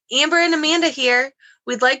Amber and Amanda here.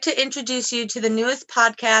 We'd like to introduce you to the newest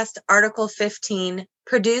podcast, Article 15,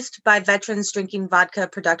 produced by Veterans Drinking Vodka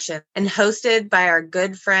Production and hosted by our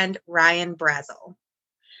good friend Ryan Brazel.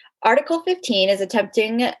 Article 15 is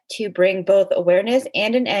attempting to bring both awareness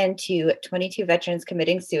and an end to 22 veterans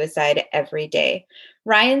committing suicide every day.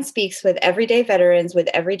 Ryan speaks with everyday veterans with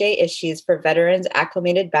everyday issues for veterans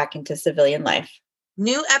acclimated back into civilian life.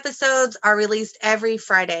 New episodes are released every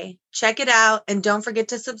Friday. Check it out and don't forget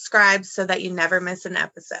to subscribe so that you never miss an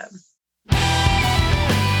episode.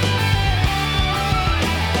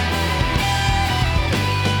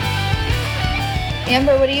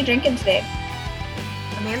 Amber, what are you drinking today?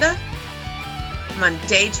 Amanda, I'm on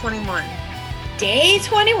day 21. Day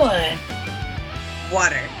 21.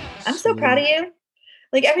 Water. I'm so proud of you.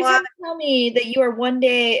 Like every time you tell me that you are one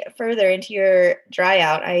day further into your dry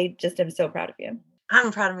out, I just am so proud of you.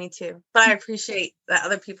 I'm proud of me too, but I appreciate that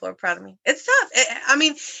other people are proud of me. It's tough.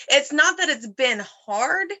 It's not that it's been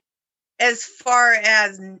hard as far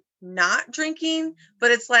as not drinking,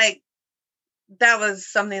 but it's like that was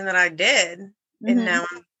something that I did, and now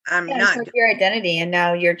I'm not. It's your identity, and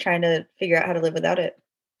now you're trying to figure out how to live without it.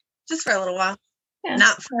 Just for a little while,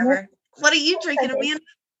 not forever. What are you drinking, Amanda?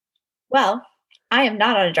 Well, I am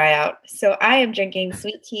not on a dry out, so I am drinking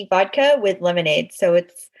sweet tea vodka with lemonade. So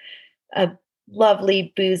it's a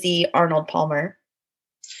lovely, boozy Arnold Palmer.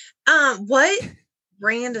 What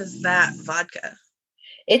brand is that vodka?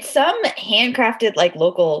 It's some handcrafted, like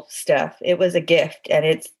local stuff. It was a gift and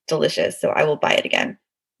it's delicious. So I will buy it again.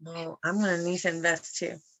 Well, I'm going to need to invest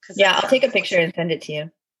too. Yeah, I'll take a picture and send it to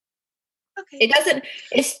you. Okay.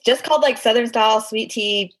 It's just called like Southern style sweet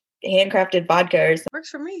tea handcrafted vodka or something. Works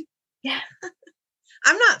for me. Yeah.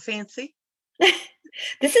 I'm not fancy.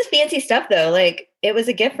 This is fancy stuff though. Like it was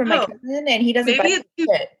a gift from my cousin and he doesn't buy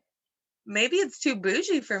it. Maybe it's too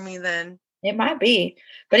bougie for me then. It might be,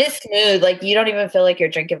 but it's smooth. Like you don't even feel like you're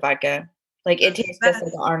drinking vodka. Like it tastes just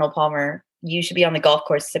like Arnold Palmer. You should be on the golf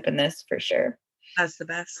course sipping this for sure. That's the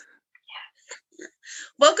best. Yeah.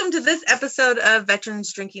 Welcome to this episode of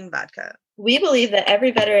Veterans Drinking Vodka. We believe that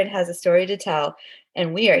every veteran has a story to tell,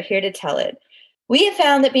 and we are here to tell it. We have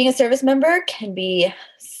found that being a service member can be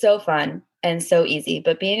so fun and so easy,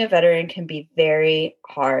 but being a veteran can be very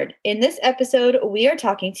hard. In this episode, we are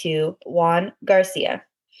talking to Juan Garcia.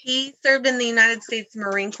 He served in the United States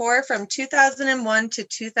Marine Corps from 2001 to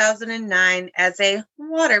 2009 as a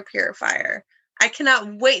water purifier. I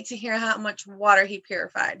cannot wait to hear how much water he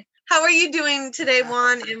purified. How are you doing today,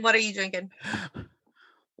 Juan, and what are you drinking?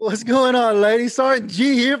 What's going on, ladies? Sergeant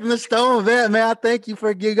G here from the Stone Vet, man. I thank you for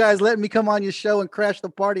you guys letting me come on your show and crash the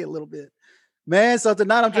party a little bit. Man, so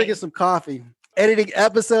tonight I'm drinking some coffee, editing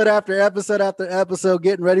episode after episode after episode,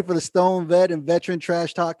 getting ready for the Stone Vet and Veteran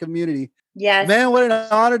Trash Talk community. Yes. Man, what an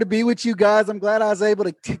honor to be with you guys. I'm glad I was able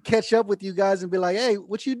to catch up with you guys and be like, hey,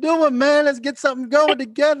 what you doing, man? Let's get something going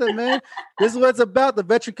together, man. This is what it's about, the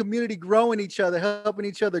veteran community growing each other, helping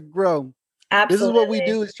each other grow. Absolutely. This is what we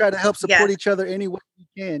do, is try to help support each other any way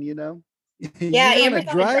we can, you know? Yeah, Amber's on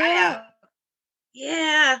a dry out.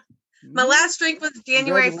 Yeah. My last drink was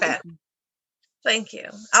January 5th. Thank you.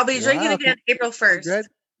 I'll be drinking again April 1st.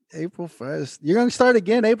 April 1st. You're going to start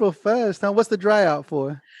again April 1st. Now, what's the dry out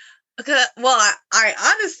for? Well, I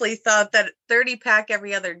honestly thought that 30-pack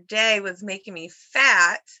every other day was making me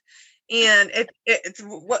fat. And it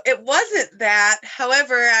wasn't that.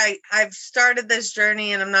 However, I've started this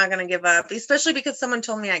journey and I'm not going to give up, especially because someone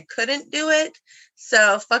told me I couldn't do it.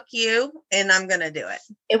 So fuck you. And I'm going to do it.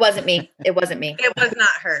 It wasn't me. It wasn't me. It was not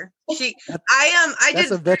her. I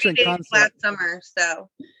did a veteran concept last summer. So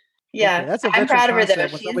yeah, okay, I'm proud of her though.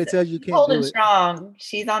 She's somebody tells you can't holding do it. Strong.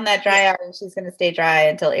 She's on that dry out and she's going to stay dry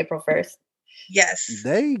until April 1st. Yes.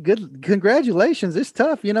 Good. Congratulations. It's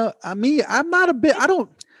tough. You know, I mean, I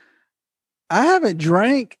haven't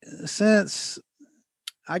drank since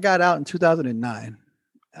I got out in 2009.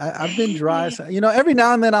 I've been dry. So, you know, every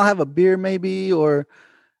now and then I'll have a beer maybe, or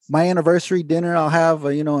my anniversary dinner, I'll have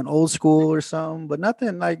an old school or something, but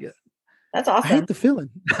nothing like it. That's awesome. I hate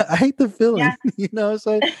the feeling. Yeah. You know,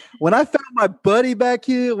 so when I found my buddy back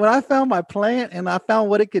here, when I found my plant and I found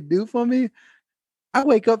what it could do for me, I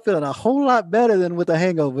wake up feeling a whole lot better than with a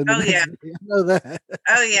hangover. Oh, yeah. I know that.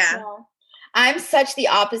 Oh, yeah. I'm such the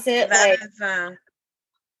opposite.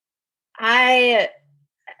 I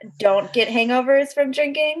don't get hangovers from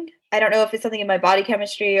drinking. I don't know if it's something in my body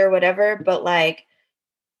chemistry or whatever, but like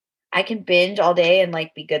I can binge all day and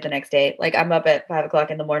like be good the next day. Like I'm up at 5 o'clock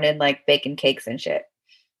in the morning, like baking cakes and shit.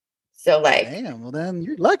 So like, damn, well then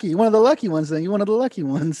you're lucky. You're one of the lucky ones then. You're one of the lucky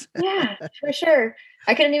ones. yeah, for sure.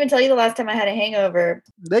 I couldn't even tell you the last time I had a hangover.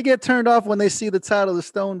 They get turned off when they see the title of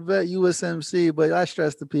Stone Vet USMC, but I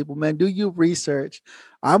stress to people, man, do your research.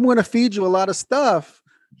 I'm going to feed you a lot of stuff,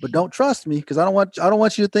 but don't trust me because I don't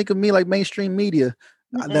want you to think of me like mainstream media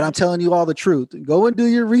that I'm telling you all the truth. Go and do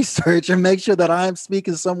your research and make sure that I'm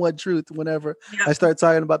speaking somewhat truth whenever I start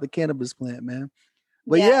talking about the cannabis plant, man.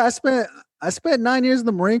 But yeah, I spent 9 years in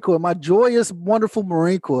the Marine Corps, my joyous, wonderful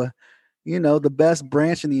Marine Corps. You know, the best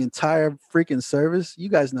branch in the entire freaking service. You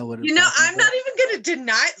guys know what it is. You know, I'm not even going to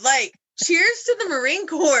deny, like, cheers to the Marine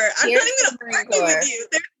Corps. I'm not even going to argue with you.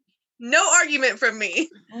 There's no argument from me.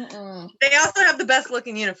 They also have the best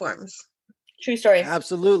looking uniforms. True story.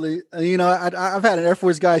 Absolutely. You know, I've had an Air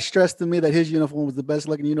Force guy stress to me that his uniform was the best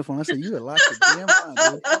looking uniform. I said, you had lost your damn mind,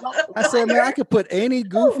 dude. I said, man, I could put any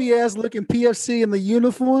goofy ass looking PFC in the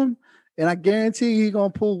uniform. And I guarantee he's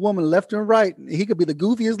gonna pull woman left and right. He could be the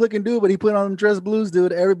goofiest looking dude, but he put on them dress blues,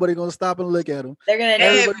 dude. Everybody gonna stop and look at him. They're gonna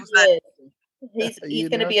know he's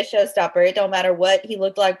gonna be a showstopper. It don't matter what he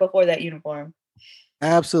looked like before that uniform.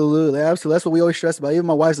 Absolutely. That's what we always stress about. Even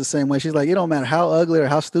my wife's the same way. She's like, it don't matter how ugly or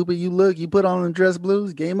how stupid you look, you put on them dress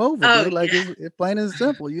blues, game over. Dude. Like it's plain and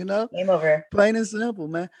simple, you know? Game over. Plain and simple,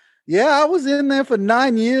 man. Yeah, I was in there for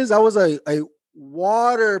 9 years. I was a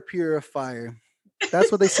water purifier.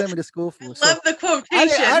 That's what they sent me to school for. Love the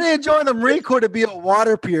quotation. I didn't join the Marine Corps to be a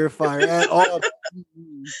water purifier at all.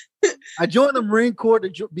 I joined the Marine Corps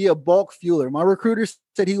to be a bulk fueler. My recruiter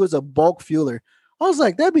said he was a bulk fueler. I was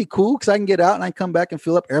like, that'd be cool because I can get out and I can come back and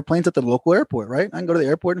fill up airplanes at the local airport, right? I can go to the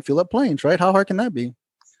airport and fill up planes, right? How hard can that be?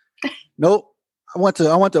 Nope. I went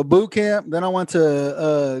to a boot camp, then I went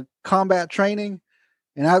to combat training.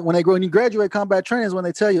 And when you graduate combat training is when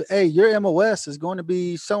they tell you, hey, your MOS is going to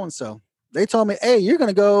be so-and-so. They told me, hey, you're going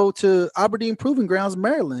to go to Aberdeen Proving Grounds,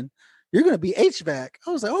 Maryland. You're going to be HVAC. I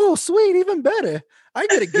was like, oh, sweet, even better. I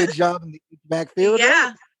get a good job in the HVAC field. Yeah.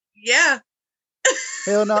 Right? Yeah.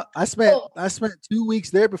 Hell no. I spent 2 weeks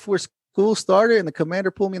there before school started, and the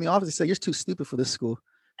commander pulled me in the office. He said, you're too stupid for this school.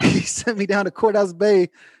 He sent me down to Courthouse Bay,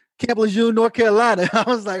 Camp Lejeune, North Carolina. I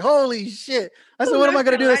was like, holy shit. I said, what am I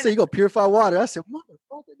going to do? They said, you go purify water. I said,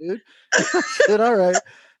 motherfucker, dude. I said, all right.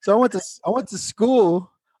 So I went to school.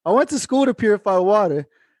 I went to school to purify water.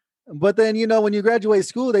 But then, you know, when you graduate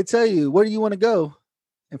school, they tell you, where do you want to go?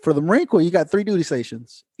 And for the Marine Corps, you got 3 duty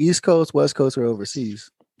stations: East Coast, West Coast, or overseas.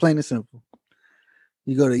 Plain and simple.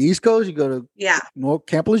 You go to East Coast, you go to North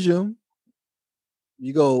Camp Lejeune.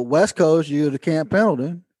 You go West Coast, you go to Camp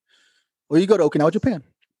Pendleton, or you go to Okinawa, Japan.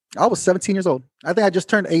 I was 17 years old. I think I just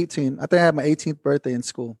turned 18. I think I had my 18th birthday in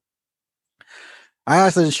school. I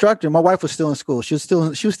asked the instructor. My wife was still in school. She was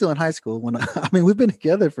still in high school when we've been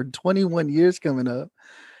together for 21 years coming up.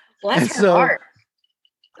 Bless her heart.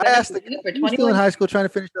 I asked the he was still in high school trying to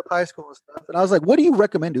finish up high school and stuff. And I was like, what do you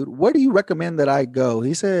recommend, dude? Where do you recommend that I go?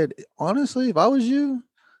 He said, honestly, if I was you,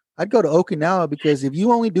 I'd go to Okinawa because if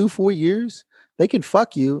you only do 4 years, they can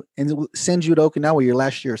fuck you and send you to Okinawa your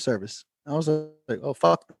last year of service. I was like, oh,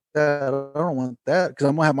 fuck that. I don't want that because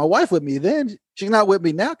I'm going to have my wife with me then. She's not with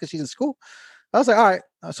me now because she's in school. I was like, all right.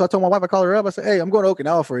 So I told my wife, I called her up. I said, hey, I'm going to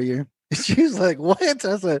Okinawa for a year. She's like, what?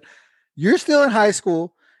 I said, you're still in high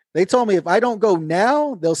school. They told me if I don't go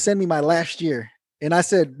now, they'll send me my last year. And I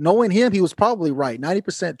said, knowing him, he was probably right.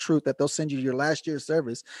 90% truth that they'll send you your last year of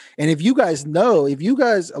service. And if you guys know,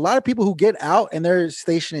 a lot of people who get out and they're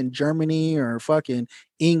stationed in Germany or fucking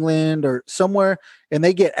England or somewhere, and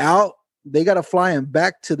they get out, they got to fly them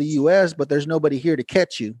back to the US, but there's nobody here to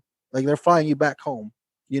catch you. Like they're flying you back home.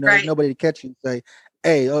 You know, there's nobody to catch you and say,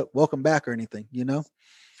 hey, welcome back or anything, you know?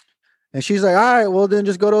 And she's like, all right, well, then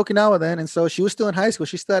just go to Okinawa then. And so she was still in high school.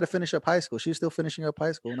 She still had to finish up high school. She was still finishing up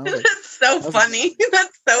high school. And I was like, that's so funny.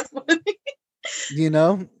 That's so funny. You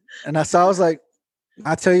know? And I was like,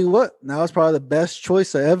 I tell you what, that was probably the best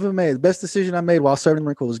choice I ever made. The best decision I made while serving the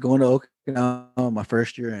Marine Corps was going to Okinawa my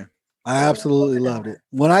first year in. I absolutely loved it.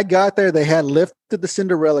 When I got there, they had lifted the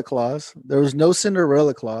Cinderella clause. There was no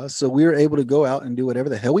Cinderella clause. So we were able to go out and do whatever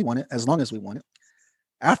the hell we wanted, as long as we wanted.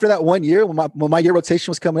 After that 1 year, when my year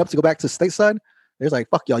rotation was coming up to go back to stateside, they was like,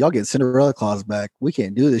 fuck y'all getting Cinderella clause back. We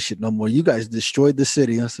can't do this shit no more. You guys destroyed the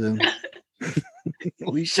city. I said,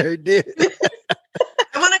 we sure did.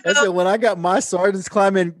 I said, when I got my sergeants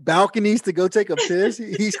climbing balconies to go take a piss,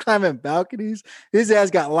 he's climbing balconies. His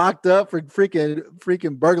ass got locked up for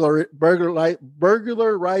freaking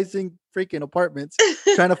burglarizing freaking apartments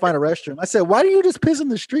trying to find a restroom. I said, why do you just piss in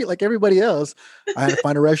the street like everybody else? I had to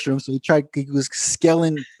find a restroom. So he was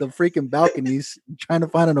scaling the freaking balconies, trying to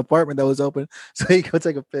find an apartment that was open so he could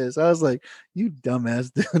take a piss. I was like, you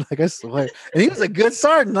dumbass dude. Like, I swear. And he was a good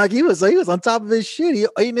sergeant. Like he was on top of his shit.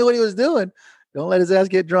 He knew what he was doing. Don't let his ass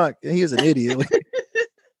get drunk. And he was an idiot. I feel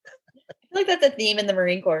like that's a theme in the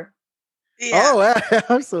Marine Corps. Yeah. Oh,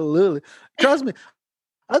 absolutely. Trust me.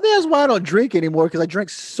 I think that's why I don't drink anymore, because I drank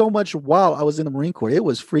so much while I was in the Marine Corps. It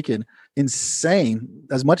was freaking insane.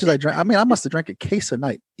 As much as I drank, I mean, I must have drank a case a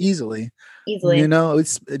night easily. Easily.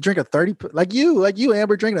 It's drink a 30, like you,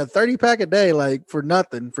 Amber, drinking a 30 pack a day, like for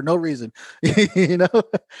nothing, for no reason. It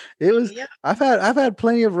was. Yeah. I've had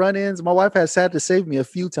plenty of run-ins. My wife has had to save me a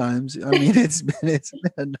few times. I mean,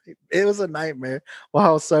 it was a nightmare while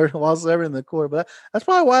I was serving in the Corps. But that's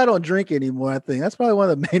probably why I don't drink anymore. I think that's probably one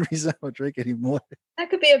of the main reasons I don't drink anymore. That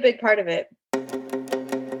could be a big part of it.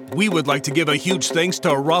 We would like to give a huge thanks to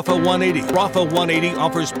Rapha 180. Rapha 180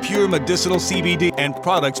 offers pure medicinal CBD and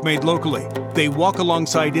products made locally. They walk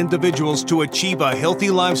alongside individuals to achieve a healthy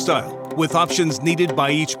lifestyle with options needed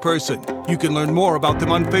by each person. You can learn more about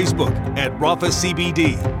them on Facebook at Rapha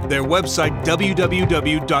CBD, their website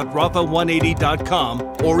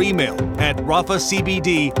www.rapha180.com, or email at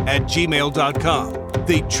raphacbd@gmail.com.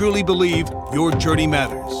 They truly believe your journey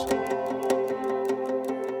matters.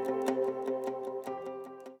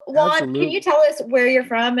 Juan, can you tell us where you're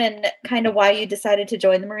from and kind of why you decided to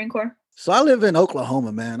join the Marine Corps? So I live in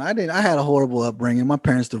Oklahoma, man. I had a horrible upbringing. My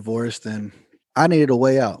parents divorced, and I needed a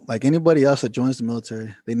way out. Like anybody else that joins the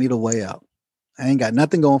military, they need a way out. I ain't got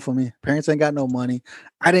nothing going for me. Parents ain't got no money.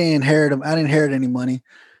 I didn't inherit them. I didn't inherit any money.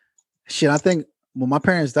 Shit, I think when my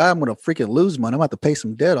parents die, I'm gonna freaking lose money. I'm about to pay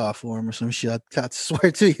some debt off for them or some shit. I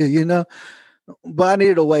swear to you, But I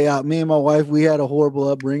needed a way out. Me and my wife, we had a horrible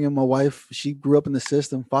upbringing. My wife, she grew up in the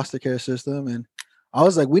system, foster care system. And I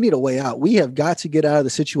was like, we need a way out. We have got to get out of the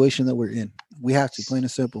situation that we're in. We have to, plain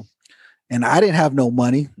and simple. And I didn't have no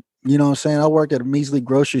money. You know what I'm saying? I worked at a measly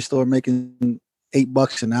grocery store making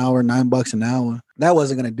 $8 an hour, $9 an hour. That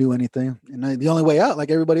wasn't going to do anything. And the only way out,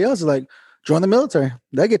 like everybody else, is like, join the military.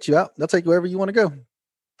 They'll get you out. They'll take you wherever you want to go.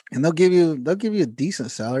 And they'll give you a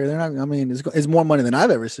decent salary. They're not, I mean, it's more money than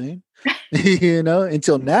I've ever seen,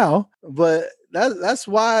 until now. But that's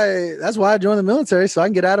why I joined the military, so I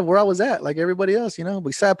can get out of where I was at, like everybody else, But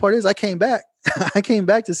the sad part is I came back. I came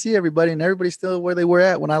back to see everybody, and everybody's still where they were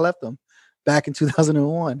at when I left them back in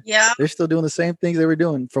 2001. Yeah. They're still doing the same things they were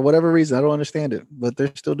doing for whatever reason. I don't understand it, but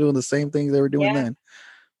they're still doing the same things they were doing then.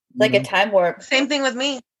 Like a time warp. Same thing with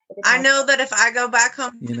me. I know that if I go back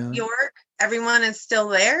home to New York, everyone is still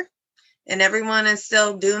there and everyone is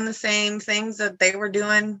still doing the same things that they were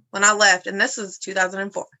doing when I left. And this was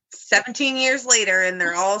 2004, 17 years later, and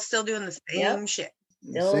they're all still doing the same shit.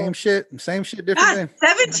 Same shit, different God,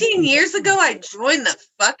 17 years ago, I joined the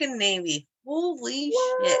fucking Navy. Holy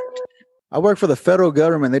shit. I work for the federal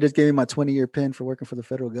government. They just gave me my 20-year pin for working for the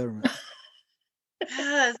federal government.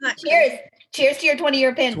 Cheers. Cool. Cheers to your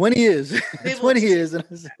 20-year pin. 20 years. 20 years. And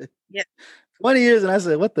I said, 20 years. And I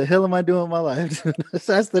said, what the hell am I doing with my life?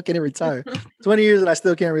 So I still can't retire. 20 years and I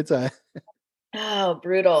still can't retire. Oh,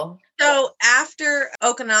 brutal. So after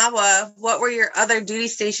Okinawa, what were your other duty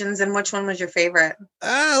stations and which one was your favorite?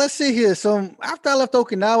 Let's see here. So after I left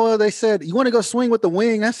Okinawa, they said, you want to go swing with the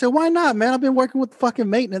wing? I said, why not, man? I've been working with fucking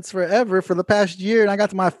maintenance forever for the past year, and I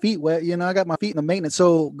got my feet wet. I got my feet in the maintenance.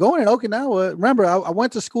 So going in Okinawa, remember, I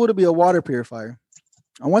went to school to be a water purifier.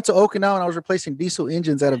 I went to Okinawa and I was replacing diesel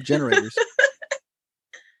engines out of generators.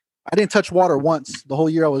 I didn't touch water once the whole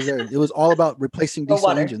year I was there. It was all about replacing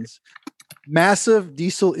diesel engines. Massive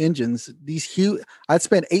diesel engines, these huge. I'd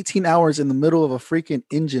spend 18 hours in the middle of a freaking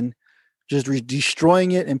engine, just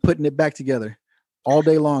destroying it and putting it back together all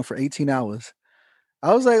day long for 18 hours.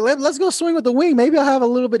 I was like, let's go swing with the wing. Maybe I'll have a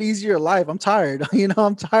little bit easier life. I'm tired.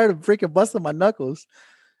 I'm tired of freaking busting my knuckles.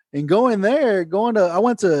 And I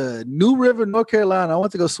went to New River, North Carolina. I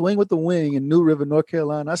went to go swing with the wing in New River, North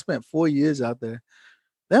Carolina. I spent 4 years out there.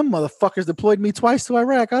 Them motherfuckers deployed me twice to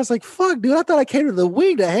Iraq. I was like, fuck, dude, I thought I came to the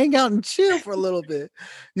wing to hang out and chill for a little bit.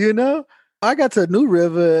 I got to New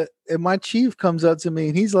River and my chief comes up to me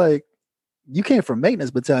and he's like, you came from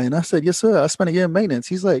maintenance battalion. I said, yes, sir. I spent a year in maintenance.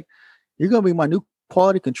 He's like, you're going to be my new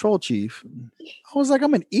quality control chief. I was like,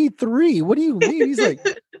 I'm an E3. What do you mean? He's like,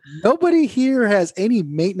 nobody here has any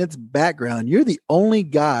maintenance background. You're the only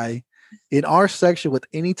guy in our section with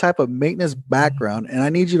any type of maintenance background, and I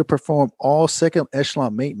need you to perform all second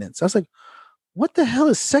echelon maintenance. I was like, what the hell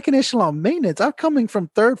is second echelon maintenance? I'm coming from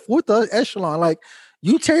third, fourth echelon. Like,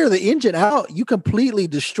 You tear the engine out, you completely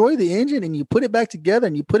destroy the engine, and you put it back together,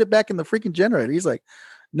 and you put it back in the freaking generator. He's like,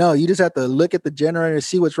 no, you just have to look at the generator,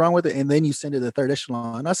 see what's wrong with it, and then you send it to the third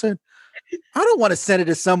echelon. And I said, I don't want to send it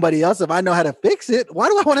to somebody else if I know how to fix it. Why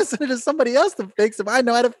do I want to send it to somebody else to fix if I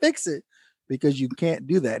know how to fix it? Because you can't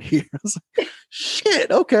do that here. I was like, shit,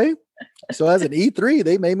 okay. So as an E3,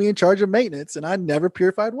 they made me in charge of maintenance, and I never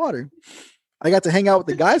purified water. I got to hang out with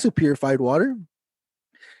the guys who purified water.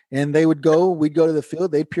 And we'd go to the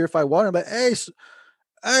field, they'd purify water. I'm like,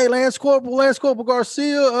 hey, Lance Corporal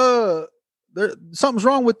Garcia, something's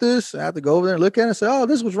wrong with this. I have to go over there and look at it and say, oh,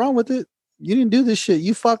 this was wrong with it. You didn't do this shit.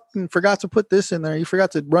 You fucking forgot to put this in there. You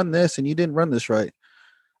forgot to run this, and you didn't run this right.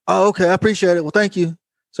 Oh, okay, I appreciate it. Well, thank you.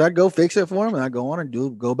 So I'd go fix it for him, and I'd go on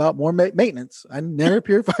and go about more maintenance. I never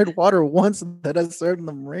purified water once that I served in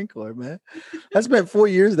the Marine Corps, man. I spent 4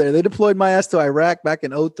 years there. They deployed my ass to Iraq back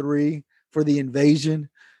in 2003 for the invasion.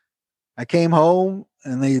 I came home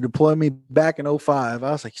and they deployed me back in 2005.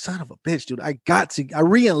 I was like, son of a bitch, dude. I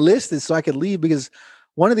re-enlisted so I could leave, because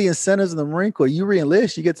one of the incentives in the Marine Corps, you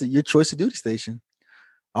re-enlist, you get to your choice of duty station.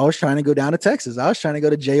 I was trying to go down to Texas. I was trying to go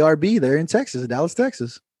to JRB there in Texas, Dallas,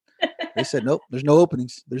 Texas. They said, nope, there's no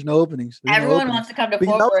openings. Everyone wants to come to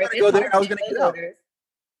Fort Worth. I was going to get out.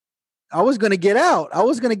 I was going to get out. I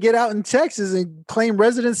was going to get out in Texas and claim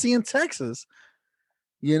residency in Texas.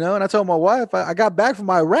 You know, and I told my wife, I got back from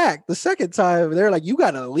Iraq the second time. They're like, you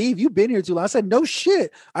got to leave. You've been here too long. I said, no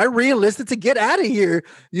shit. I re-enlisted to get out of here,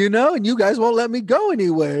 you know, and you guys won't let me go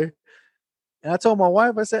anywhere. And I told my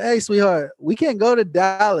wife, I said, hey, sweetheart, we can't go to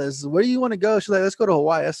Dallas. Where do you want to go? She's like, let's go to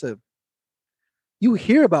Hawaii. I said, you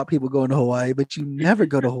hear about people going to Hawaii, but you never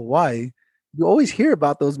go to Hawaii. You always hear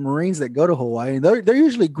about those Marines that go to Hawaii. And they're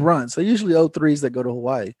usually grunts. They're usually O3s that go to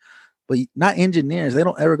Hawaii, but not engineers. They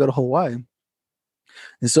don't ever go to Hawaii.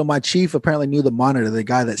 And so my chief apparently knew the monitor, the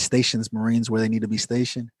guy that stations Marines where they need to be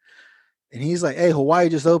stationed. And he's like, hey, Hawaii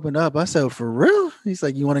just opened up. I said, for real? He's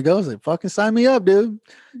like, you want to go? I was like, fucking sign me up, dude.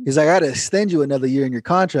 He's like, I got to extend you another year in your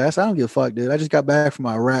contract. I said, I don't give a fuck, dude. I just got back from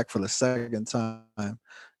Iraq for the second time.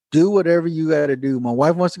 Do whatever you got to do. My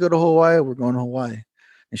wife wants to go to Hawaii. We're going to Hawaii.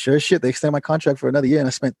 And sure as shit, they extended my contract for another year. And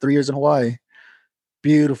I spent 3 years in Hawaii.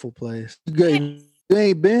 Beautiful place. Good. You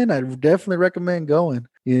ain't been, I definitely recommend going.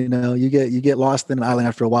 You know, you get lost in an island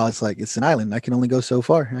after a while. It's like, it's an island. I can only go so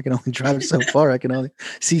far. I can only drive so far. I can only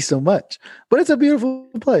see so much. But it's a beautiful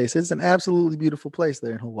place. It's an absolutely beautiful place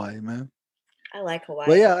there in Hawaii, man. I like Hawaii.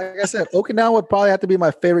 But yeah, like I said, Okinawa would probably have to be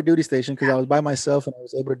my favorite duty station because I was by myself and I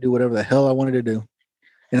was able to do whatever the hell I wanted to do.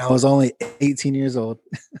 And I was only 18 years old.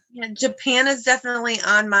 Yeah, Japan is definitely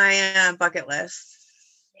on my bucket list.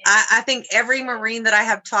 I think every Marine that I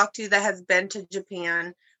have talked to that has been to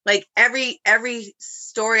Japan, like every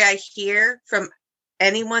story I hear from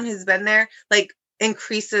anyone who's been there, like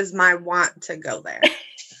increases my want to go there.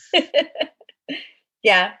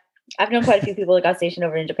 Yeah. I've known quite a few people that got stationed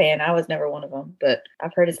over in Japan. I was never one of them, but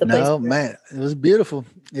I've heard it's the place. No, man, it was beautiful.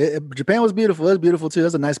 Japan was beautiful. It was beautiful too. It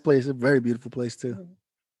was a nice place, a very beautiful place too.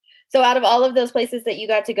 So out of all of those places that you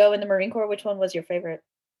got to go in the Marine Corps, which one was your favorite?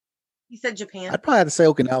 You said Japan. I'd probably have to say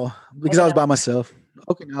Okinawa because I was by myself.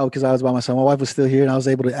 Okinawa because I was by myself. My wife was still here, and I was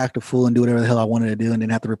able to act a fool and do whatever the hell I wanted to do, and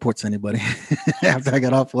didn't have to report to anybody after I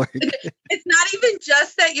got off work. It's not even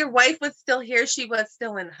just that your wife was still here; she was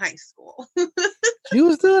still in high school. She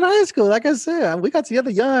was still in high school. Like I said, we got together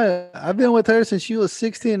young. I've been with her since she was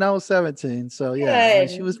 16 and I was 17. So yeah,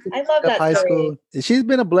 she was. I love that high story. School. She's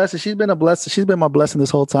been a blessing. She's been my blessing this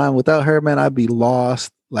whole time. Without her, man, I'd be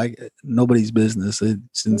lost like nobody's business.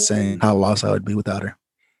 It's insane how lost I would be without her.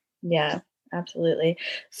 Yeah, absolutely.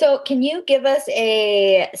 So can you give us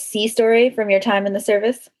a sea story from your time in the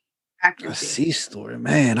service? A sea story,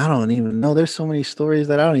 man. I don't even know. There's so many stories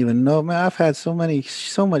that I don't even know, man. I've had so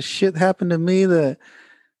much shit happen to me that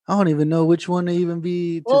I don't even know which one to even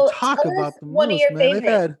be to talk about the one most, of your man.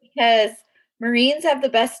 favorites, because Marines have the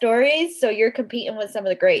best stories, so you're competing with some of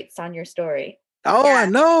the greats on your story. Oh, yeah. I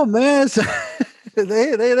know, man.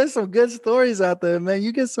 There's some good stories out there, man.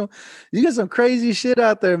 You get some crazy shit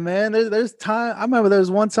out there, man. There's time. I remember there was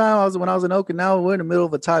one time when I was in Okinawa, we're in the middle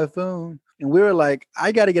of a typhoon, and we were like,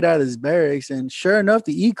 I got to get out of this barracks. And sure enough,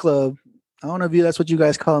 the E Club, I don't know if that's what you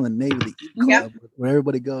guys call in the Navy, the E Club, where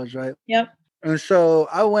everybody goes, right? Yep. And so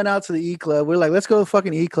I went out to the E Club. We're like, let's go to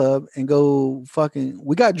fucking E Club and go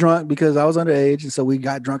we got drunk because I was underage. And so we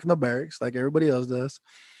got drunk in the barracks like everybody else does.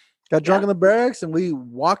 Got drunk in the barracks and we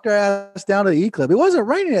walked our ass down to the E Club. It wasn't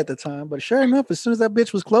raining at the time, but sure enough, as soon as that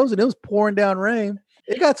bitch was closing, it was pouring down rain.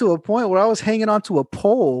 It got to a point where I was hanging onto a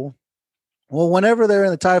pole. Well, whenever they're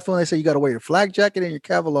in the typhoon, they say you got to wear your flak jacket and your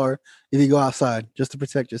Kevlar if you go outside just to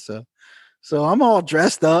protect yourself. So I'm all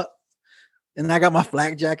dressed up. And I got my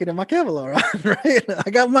flak jacket and my Kevlar on, right? I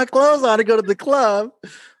got my clothes on to go to the club,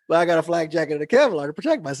 but I got a flak jacket and a Kevlar to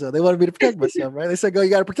protect myself. They wanted me to protect myself, right? They said, "Go, you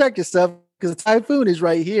got to protect yourself because the typhoon is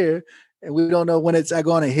right here, and we don't know when it's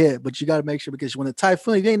going to hit. But you got to make sure because when the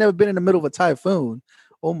typhoon, if you ain't never been in the middle of a typhoon,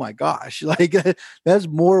 oh my gosh, like that's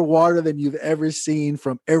more water than you've ever seen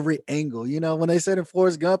from every angle. You know, when they said in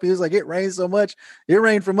Forrest Gump, he was like, it rained so much, it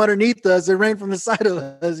rained from underneath us, it rained from the side of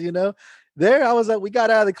us, you know." There, I was like, we got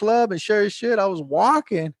out of the club, and sure as shit, I was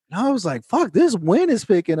walking, and I was like, fuck, this wind is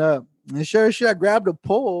picking up. And sure as shit, I grabbed a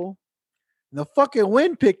pole, and the fucking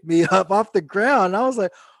wind picked me up off the ground. And I was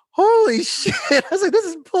like, holy shit. I was like, this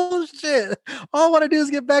is bullshit. All I want to do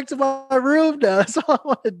is get back to my room now. That's all I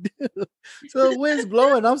want to do. So the wind's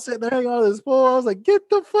blowing. I'm sitting there hanging on this pole. I was like, get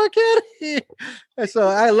the fuck out of here. And so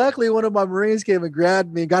luckily one of my Marines came and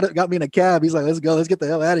grabbed me and got me in a cab. He's like, let's go. Let's get the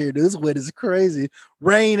hell out of here, dude. This wind is crazy.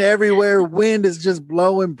 Rain everywhere. Wind is just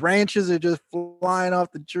blowing. Branches are just flying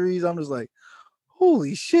off the trees. I'm just like,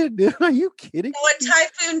 holy shit, dude! Are you kidding? So a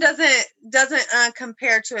typhoon doesn't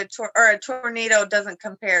compare to a tornado doesn't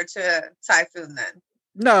compare to a typhoon then.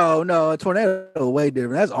 No, a tornado way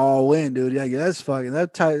different. That's all wind, dude. Yeah, that's fucking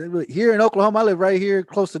that tight. Here in Oklahoma, I live right here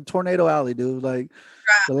close to Tornado Alley, dude. Like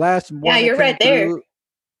the last one. Yeah, you're right there.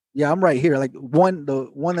 Yeah, I'm right here. Like the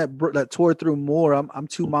one that tore through Moore. I'm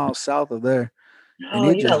 2 miles south of there.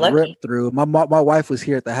 And it just ripped through. My wife was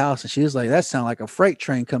here at the house, and she was like, "That sounded like a freight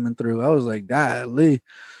train coming through." I was like, "Golly!"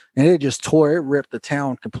 And it just ripped the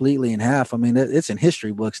town completely in half. I mean, it's in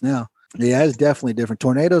history books now. Yeah, it's definitely different.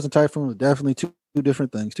 Tornadoes and typhoons are definitely two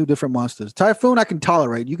different things, two different monsters. Typhoon, I can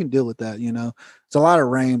tolerate. You can deal with that. You know, it's a lot of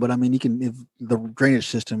rain, but I mean, if the drainage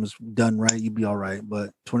system is done right, you'd be all right.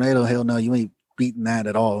 But tornado, hell no, you ain't beating that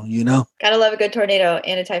at all. You know, gotta love a good tornado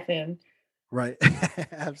and a typhoon. Right.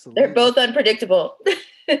 Absolutely. They're both unpredictable.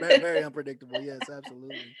 Very, very unpredictable. Yes,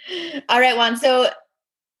 absolutely. All right, Juan. So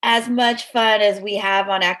as much fun as we have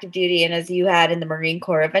on active duty and as you had in the Marine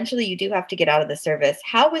Corps, eventually you do have to get out of the service.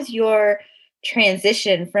 How was your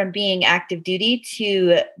transition from being active duty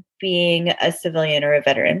to being a civilian or a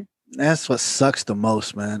veteran? That's what sucks the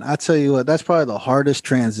most, man. I tell you what, that's probably the hardest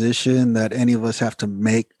transition that any of us have to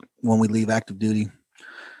make when we leave active duty.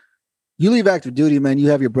 You leave active duty, man,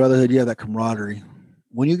 you have your brotherhood, you have that camaraderie.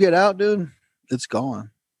 When you get out, dude, it's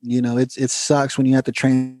gone. You know, it sucks when you have to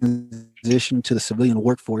transition to the civilian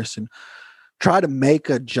workforce and try to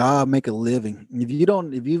make a job, make a living. If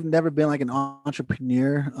you've never been like an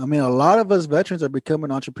entrepreneur, I mean, a lot of us veterans are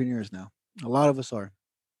becoming entrepreneurs now. A lot of us are.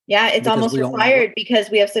 Yeah, it's almost required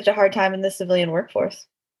because we have such a hard time in the civilian workforce.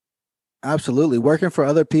 Absolutely. Working for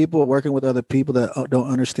other people, working with other people that don't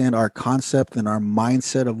understand our concept and our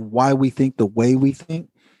mindset of why we think the way we think.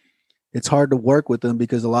 It's hard to work with them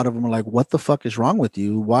because a lot of them are like, what the fuck is wrong with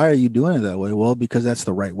you? Why are you doing it that way? Well, because that's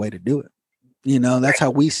the right way to do it. You know, that's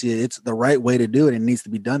how we see it. It's the right way to do it. And it needs to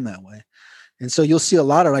be done that way. And so you'll see a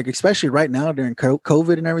lot of, like, especially right now during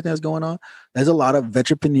COVID and everything that's going on, there's a lot of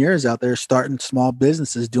veteranpreneurs out there starting small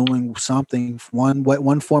businesses, doing something,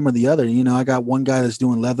 one form or the other. You know, I got one guy that's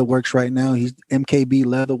doing Leatherworks right now. He's MKB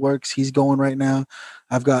Leatherworks. He's going right now.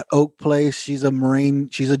 I've got Oak Place. She's a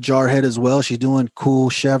Marine. She's a jarhead as well. She's doing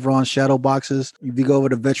cool Chevron shadow boxes. If you go over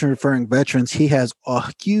to Veteran Referring Veterans, he has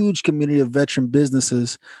a huge community of veteran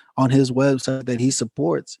businesses on his website that he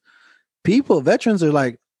supports. Veterans are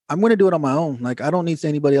like, I'm going to do it on my own. Like, I don't need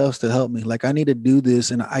anybody else to help me. Like, I need to do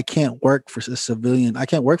this, and I can't work for a civilian. I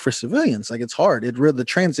can't work for civilians. Like, it's hard. The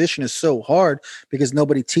transition is so hard because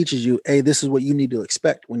nobody teaches you, hey, this is what you need to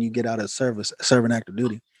expect when you get out of service, serving active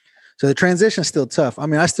duty. So the transition is still tough. I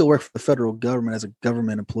mean, I still work for the federal government as a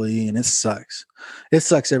government employee, and it sucks. It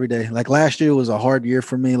sucks every day. Like, last year was a hard year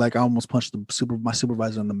for me. Like, I almost punched my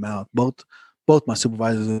supervisor in the mouth. Both my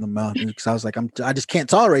supervisors in the mouth, because I was like, I just can't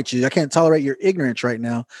tolerate you. I can't tolerate your ignorance right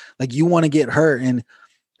now. Like, you want to get hurt. And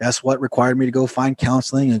that's what required me to go find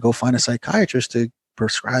counseling and go find a psychiatrist to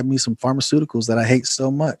prescribe me some pharmaceuticals that I hate so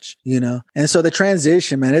much, you know? And so the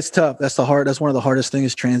transition, man, it's tough. That's one of the hardest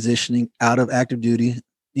things, transitioning out of active duty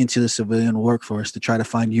into the civilian workforce to try to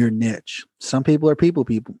find your niche. Some people are people.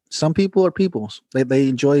 Some people are peoples. They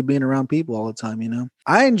enjoy being around people all the time, you know?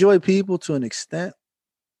 I enjoy people to an extent.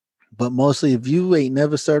 But mostly, if you ain't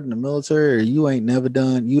never served in the military, or you ain't never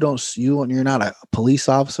done, you're not a police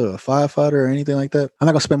officer, or a firefighter, or anything like that, I'm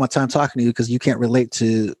not gonna spend my time talking to you because you can't relate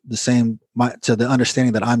to to the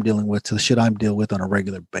understanding that I'm dealing with, to the shit I'm dealing with on a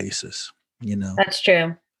regular basis. You know, that's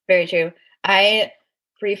true, very true. I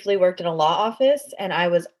briefly worked in a law office, and I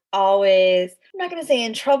was always, I'm not gonna say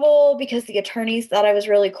in trouble because the attorneys thought I was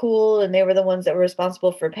really cool, and they were the ones that were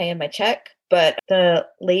responsible for paying my check. But the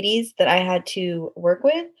ladies that I had to work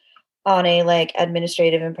with on a like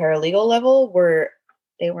administrative and paralegal level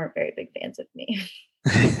they weren't very big fans of me.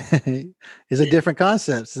 It's a different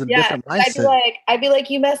concept. It's a different mindset. I'd be like,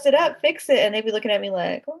 you messed it up, fix it. And they'd be looking at me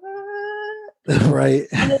like, what? Right.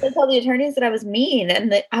 And then they'd tell the attorneys that I was mean.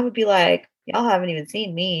 And I would be like, y'all haven't even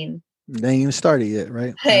seen mean. They ain't even started yet,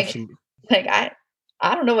 right? Absolutely. Like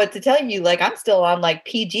I don't know what to tell you. Like I'm still on like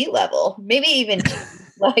PG level, maybe even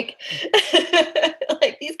like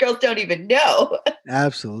like these girls don't even know.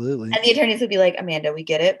 Absolutely. And the attorneys would be like, Amanda, we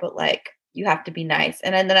get it, but like you have to be nice.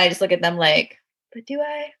 And then I just look at them like, but do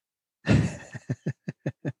I?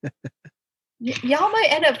 Y'all might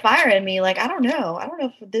end up firing me. Like I don't know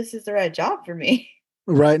if this is the right job for me.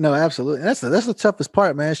 Right. No, absolutely. That's the toughest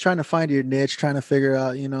part, man. It's trying to find your niche, trying to figure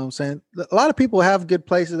out, you know what I'm saying? A lot of people have good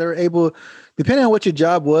places. They're able, depending on what your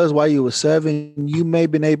job was while you were serving, you may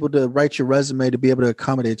have been able to write your resume to be able to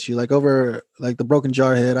accommodate you. Like over like the Broken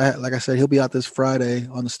Jar Head, like I said, he'll be out this Friday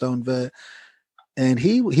on the Stone Vet. And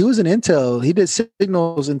he was an intel. He did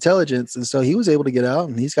signals intelligence. And so he was able to get out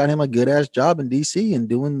and he's got him a good ass job in DC and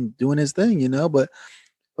doing his thing, you know, but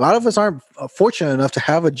a lot of us aren't fortunate enough to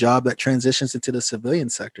have a job that transitions into the civilian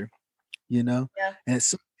sector, you know? Yeah. And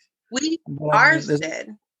it's ours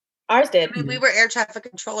did. Ours did. I mean, we were air traffic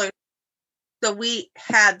controllers. So we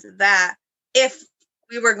had that if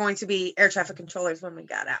we were going to be air traffic controllers when we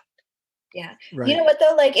got out. Yeah. Right. You know what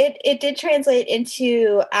though? Like it did translate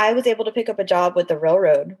into, I was able to pick up a job with the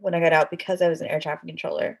railroad when I got out because I was an air traffic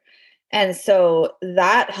controller. And so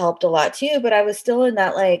that helped a lot too, but I was still in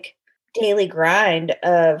that like daily grind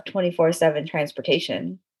of 24/7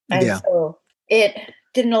 transportation. And so it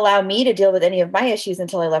didn't allow me to deal with any of my issues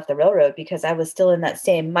until I left the railroad because I was still in that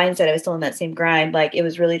same mindset. I was still in that same grind. Like it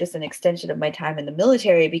was really just an extension of my time in the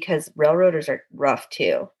military because railroaders are rough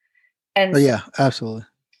too. And yeah, absolutely.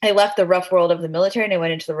 I left the rough world of the military and I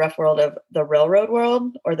went into the rough world of the railroad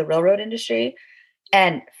world or the railroad industry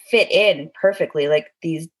and fit in perfectly. Like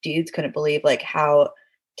these dudes couldn't believe like how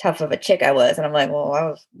tough of a chick I was. And I'm like, well, I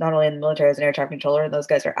was not only in the military as an air traffic controller and those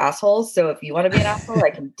guys are assholes. So if you want to be an asshole, I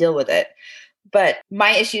can deal with it. But my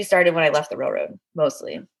issues started when I left the railroad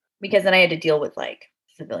mostly because then I had to deal with like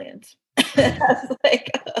civilians. I was like,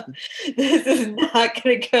 this is not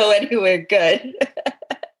going to go anywhere good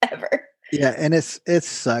ever. Yeah, and it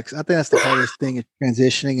sucks. I think that's the hardest thing is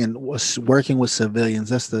transitioning and working with civilians.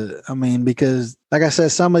 Because like I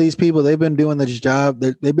said, some of these people, they've been doing this job.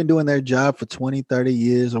 They've been doing their job for 20, 30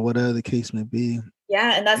 years or whatever the case may be.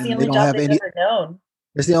 Yeah, and that's the only job they've ever known.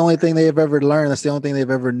 It's the only thing they've ever learned. That's the only thing they've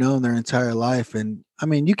ever known their entire life. And I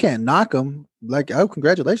mean, you can't knock them. Like, oh,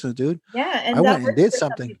 congratulations, dude. Yeah, and I went and did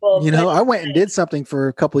something. People, I went and did something for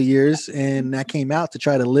a couple of years, and I came out to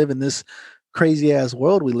try to live in this crazy ass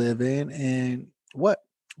world we live in. And what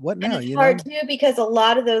now? And it's hard too because a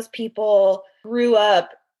lot of those people grew up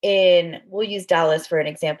we'll use Dallas for an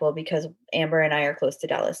example because Amber and I are close to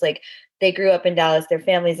Dallas. Like they grew up in Dallas, their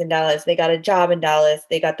family's in Dallas, they got a job in Dallas,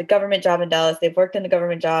 they got the government job in Dallas, they've worked in the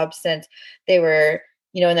government job since they were,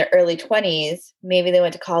 in their early 20s. Maybe they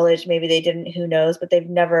went to college, maybe they didn't, who knows, but they've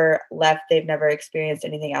never left, they've never experienced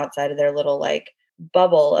anything outside of their little like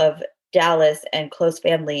bubble of Dallas and close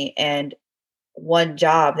family and one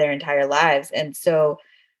job their entire lives. And so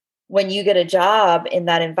when you get a job in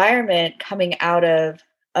that environment coming out of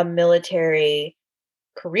a military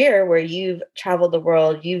career where you've traveled the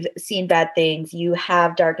world, you've seen bad things, you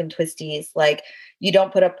have dark and twisties, like you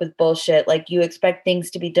don't put up with bullshit, like you expect things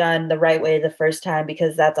to be done the right way the first time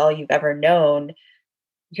because that's all you've ever known.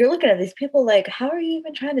 You're looking at these people like, how are you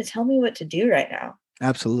even trying to tell me what to do right now?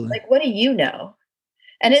 Absolutely. Like, what do you know?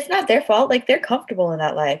 And it's not their fault. Like they're comfortable in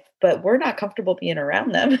that life, but we're not comfortable being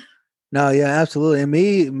around them. No, yeah, absolutely.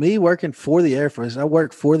 And me working for the Air Force, I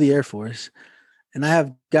work for the Air Force and I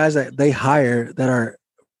have guys that they hire that are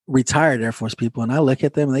retired Air Force people. And I look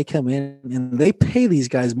at them and they come in and they pay these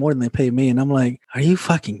guys more than they pay me. And I'm like, are you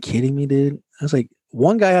fucking kidding me, dude? I was like,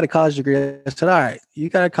 one guy had a college degree. I said, all right, you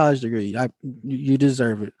got a college degree. You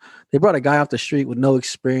deserve it. They brought a guy off the street with no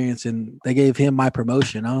experience and they gave him my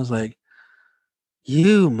promotion. I was like,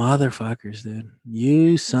 you motherfuckers, dude.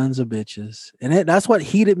 You sons of bitches. And that's what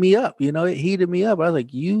heated me up. It heated me up. I was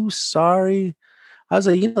like, you sorry. I was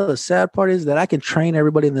like, the sad part is that I can train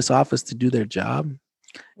everybody in this office to do their job.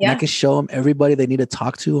 Yeah. And I can show them everybody they need to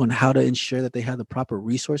talk to on how to ensure that they have the proper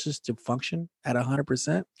resources to function at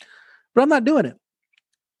 100%. But I'm not doing it.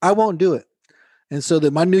 I won't do it. And so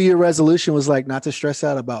my New Year resolution was like not to stress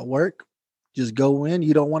out about work. Just go in.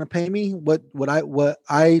 You don't want to pay me what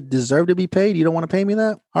I deserve to be paid. You don't want to pay me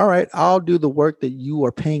that? All right, I'll do the work that you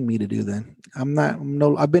are paying me to do. Then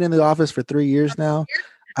I've been in the office for 3 years now.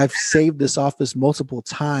 I've saved this office multiple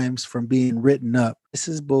times from being written up. This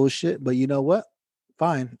is bullshit, but you know what?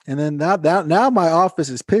 Fine. And then now my office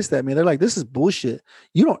is pissed at me. They're like, this is bullshit.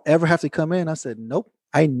 You don't ever have to come in. I said, nope.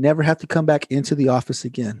 I never have to come back into the office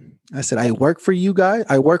again. I said, I work for you guys.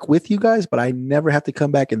 I work with you guys, but I never have to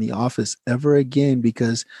come back in the office ever again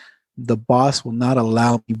because the boss will not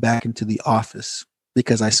allow me back into the office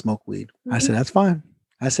because I smoke weed. I said, that's fine.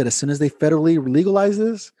 I said, as soon as they federally legalize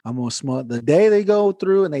this, I'm going to smoke. The day they go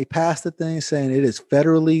through and they pass the thing saying it is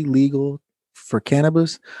federally legal for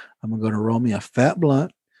cannabis, I'm going to go to roll me a fat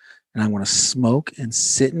blunt and I'm going to smoke and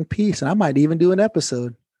sit in peace. And I might even do an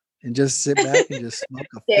episode and just sit back and just smoke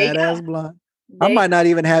a fat ass blunt. I might not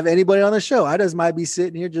even have anybody on the show. I just might be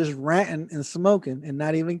sitting here just ranting and smoking and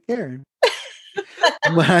not even caring.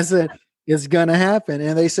 But I said, it's going to happen.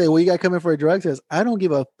 And they say, well, you got to come in for a drug test. I don't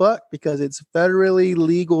give a fuck because it's federally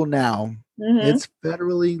legal now. It's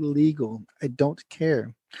federally legal. I don't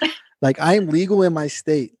care. Like, I'm legal in my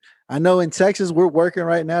state. I know in Texas, we're working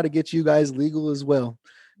right now to get you guys legal as well.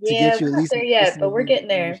 Yeah, we're not there yet, but we're getting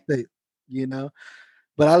there. State, you know?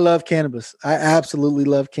 But I love cannabis. I absolutely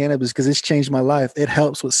love cannabis because it's changed my life. It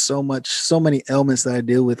helps with so many ailments that I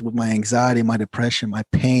deal with my anxiety, my depression, my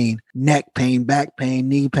pain, neck pain, back pain,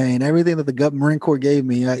 knee pain, everything that the Marine Corps gave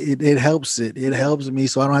me. It helps it. It helps me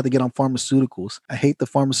so I don't have to get on pharmaceuticals. I hate the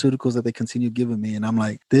pharmaceuticals that they continue giving me. And I'm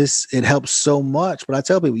like, it helps so much. But I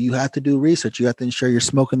tell people, you have to do research. You have to ensure you're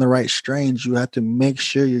smoking the right strains. You have to make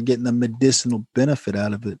sure you're getting the medicinal benefit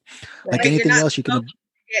out of it. Right. Like anything else you can.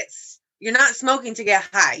 You're not smoking to get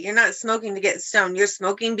high. You're not smoking to get stoned. You're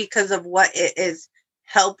smoking because of what it is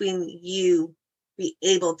helping you be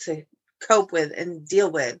able to cope with and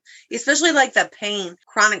deal with, especially like the pain,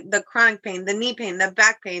 the chronic pain, the knee pain, the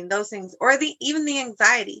back pain, those things, or even the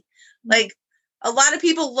anxiety. Like a lot of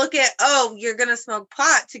people look at, oh, you're going to smoke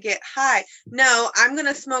pot to get high. No, I'm going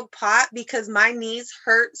to smoke pot because my knees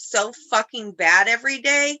hurt so fucking bad every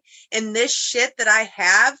day. And this shit that I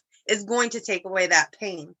have is going to take away that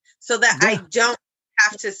pain. So that I don't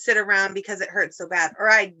have to sit around because it hurts so bad, or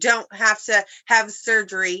I don't have to have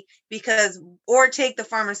surgery or take the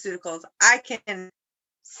pharmaceuticals. I can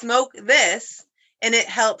smoke this and it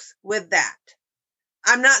helps with that.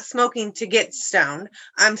 I'm not smoking to get stoned.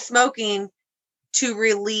 I'm smoking to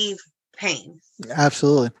relieve pain.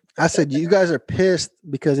 Absolutely. I said, you guys are pissed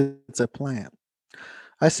because it's a plant.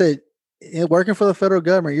 I said, working for the federal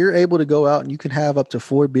government, you're able to go out and you can have up to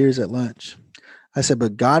 4 beers at lunch. I said,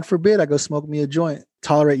 but God forbid I go smoke me a joint,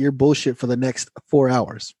 tolerate your bullshit for the next 4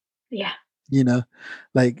 hours. Yeah. You know,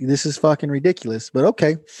 like this is fucking ridiculous, but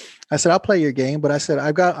okay. I said, I'll play your game. But I said,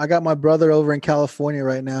 I got my brother over in California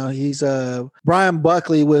right now. He's Brian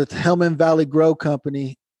Buckley with Hellman Valley Grow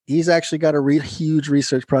Company. He's actually got a huge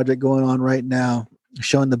research project going on right now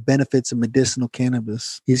showing the benefits of medicinal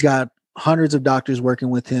cannabis. He's got hundreds of doctors working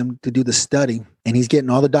with him to do the study, and he's getting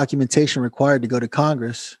all the documentation required to go to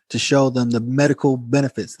Congress to show them the medical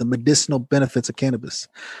benefits, the medicinal benefits of cannabis.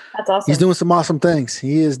 That's awesome. He's doing some awesome things.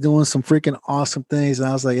 He is doing some freaking awesome things. And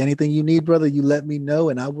I was like, anything you need, brother, you let me know,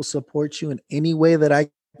 and I will support you in any way that I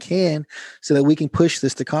can so that we can push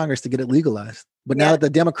this to Congress to get it legalized. But now that the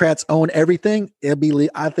Democrats own everything, I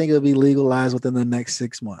think it'll be legalized within the next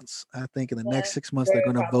 6 months. I think in the next 6 months, they're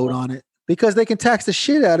going to vote on it. Because they can tax the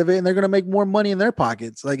shit out of it and they're going to make more money in their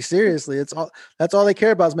pockets. Like seriously, that's all they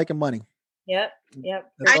care about is making money. Yep.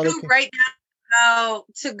 I know right now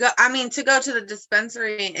to go to the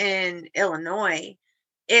dispensary in Illinois,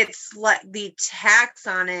 it's like the tax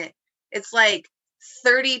on it. It's like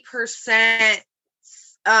 30%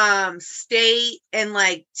 state and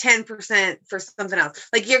like 10% for something else.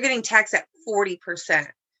 Like you're getting taxed at 40%.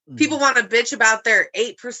 People want to bitch about their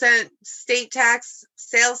 8% state tax,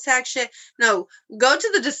 sales tax shit. No, go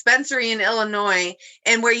to the dispensary in Illinois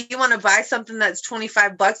and where you want to buy something that's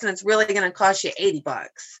 $25 and it's really going to cost you $80.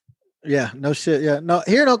 Yeah, no shit. Yeah, no,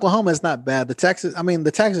 here in Oklahoma, it's not bad. The taxes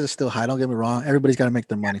are still high. Don't get me wrong. Everybody's got to make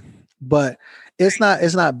their money, but it's not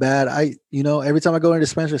bad. Every time I go to a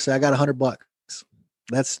dispensary, say I got $100.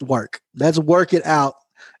 That's work. Let's work it out.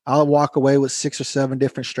 I'll walk away with 6 or 7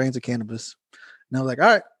 different strains of cannabis. And I was like,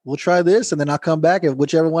 all right, we'll try this. And then I'll come back. And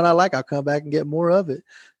whichever one I like, I'll come back and get more of it.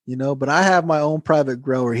 But I have my own private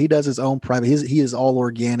grower. He does his own private. He is all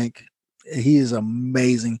organic. He is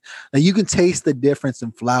amazing. Now you can taste the difference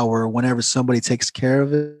in flower whenever somebody takes care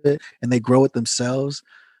of it and they grow it themselves.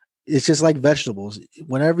 It's just like vegetables.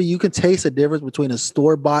 Whenever you can taste the difference between a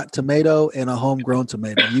store-bought tomato and a homegrown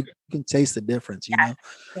tomato, you can taste the difference,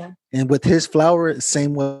 Yeah. And with his flour,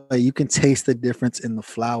 same way, you can taste the difference in the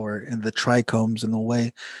flour and the trichomes and the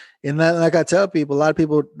way. And that, like I tell people, a lot of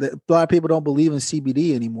people don't believe in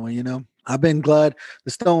CBD anymore, I've been glad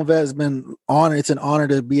the Stone Vet has been honored. It's an honor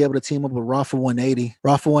to be able to team up with Rafa 180.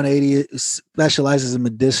 Rafa 180 specializes in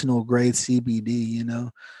medicinal grade CBD, you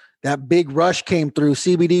know. That big rush came through,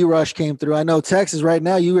 CBD rush came through. I know Texas right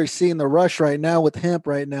now, you are seeing the rush right now with hemp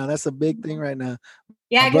right now. That's a big thing right now.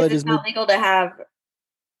 Yeah, because it's not legal to have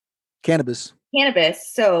cannabis,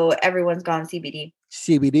 so everyone's gone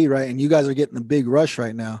CBD, right? And you guys are getting a big rush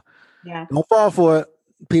right now. Yeah. Don't fall for it.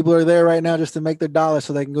 People are there right now just to make their dollar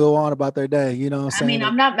so they can go on about their day. You know what I'm saying? I mean,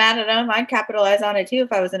 I'm not mad at them. I'd capitalize on it too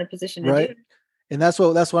if I was in a position to do it. And that's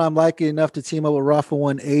what I'm lucky enough to team up with Rafa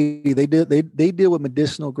 180. They deal with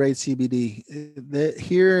medicinal grade CBD.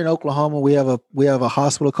 Here in Oklahoma, we have a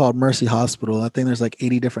hospital called Mercy Hospital. I think there's like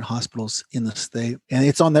 80 different hospitals in the state, and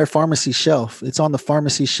it's on their pharmacy shelf. It's on the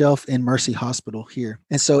pharmacy shelf in Mercy Hospital here.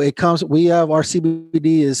 And so it comes. We have our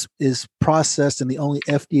CBD is processed in the only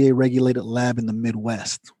FDA regulated lab in the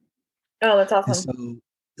Midwest. Oh, that's awesome. And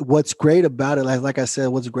so what's great about it, like I said,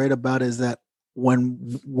 what's great about it is that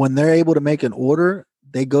when they're able to make an order,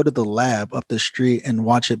 they go to the lab up the street and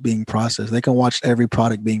watch it being processed. They can watch every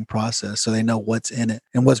product being processed so they know what's in it.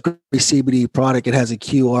 And what's great CBD product, it has a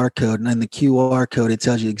QR code, and in the QR code, it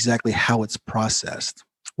tells you exactly how it's processed,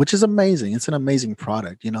 which is amazing. It's an amazing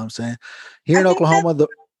product. You know what I'm saying? Here in Oklahoma,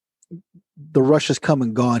 the rush has come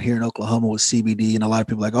and gone here in Oklahoma with CBD, and a lot of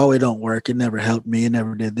people are like, oh, it don't work. It never helped me. It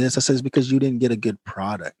never did this. I said, it's because you didn't get a good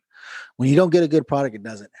product. When you don't get a good product, it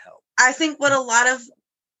doesn't help. I think where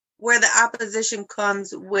the opposition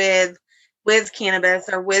comes with cannabis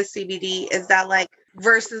or with CBD is that, like,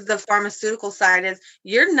 versus the pharmaceutical side, is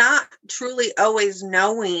you're not truly always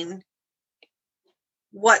knowing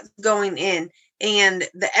what's going in, and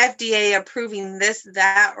the FDA approving this,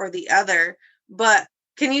 that, or the other. But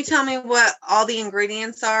can you tell me what all the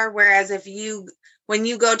ingredients are? Whereas when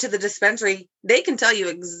you go to the dispensary, they can tell you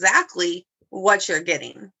exactly what you're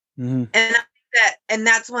getting. Mm-hmm. And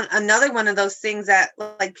that's another one of those things that,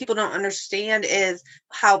 like, people don't understand is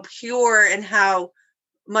how pure and how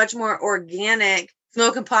much more organic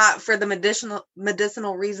smoking pot for the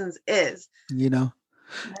medicinal reasons is. You know,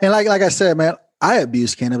 and like I said, man, I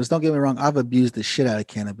abuse cannabis. Don't get me wrong. I've abused the shit out of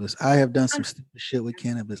cannabis. I have done some stupid shit with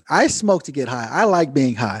cannabis. I smoke to get high. I like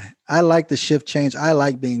being high. I like the shift change. I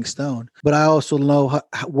like being stoned, but I also know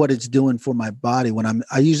what it's doing for my body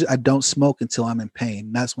I don't smoke until I'm in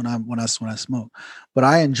pain. That's when I smoke, but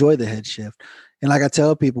I enjoy the head shift. And like I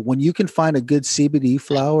tell people, when you can find a good CBD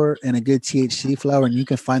flower and a good THC flower, and you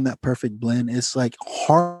can find that perfect blend, it's like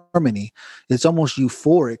harmony. It's almost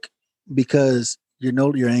euphoric because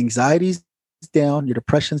your anxiety's down, your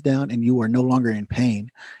depression's down, and you are no longer in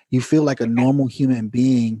pain. You feel like a normal human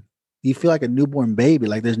being. You feel like a newborn baby.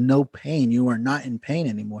 Like there's no pain. You are not in pain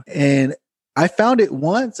anymore. And I found it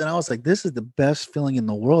once and I was like, this is the best feeling in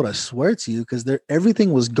the world. I swear to you, because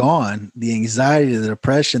everything was gone. The anxiety, the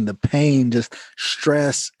depression, the pain, just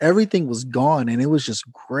stress, everything was gone. And it was just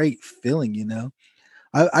great feeling, you know.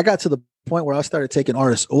 I got to the point where I started taking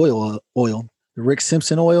artist oil, the Rick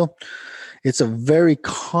Simpson oil. It's a very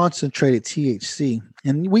concentrated THC,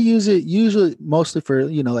 and we use it usually mostly for,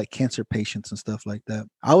 like cancer patients and stuff like that.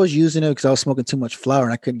 I was using it because I was smoking too much flower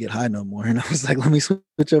and I couldn't get high no more. And I was like, let me switch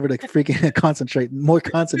over to freaking more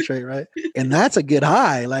concentrate, right? And that's a good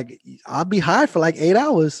high. Like I'll be high for like 8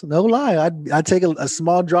 hours. No lie. I'd take a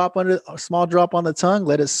small drop on the tongue,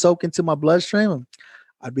 let it soak into my bloodstream.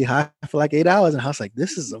 I'd be high for like 8 hours, and I was like,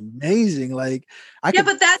 "This is amazing!" Like,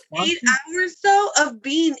 but that's 8 hours though of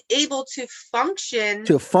being able to function,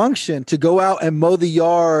 to go out and mow the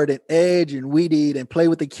yard and edge and weed eat and play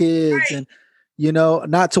with the kids, right.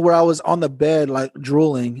 And not to where I was on the bed like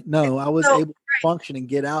drooling. No, I was able to function and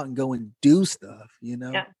get out and go and do stuff.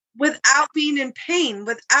 Yeah. Without being in pain,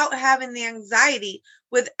 without having the anxiety,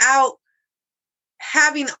 without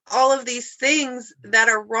having all of these things that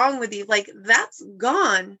are wrong with you, like that's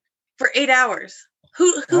gone for 8 hours.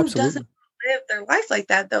 Who doesn't live their life like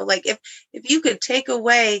that though? Like if you could take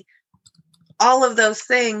away all of those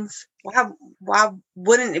things, why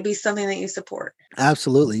wouldn't it be something that you support?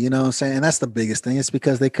 Absolutely. You know what I'm saying? And that's the biggest thing. It's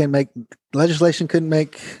because the politicians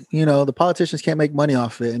can't make money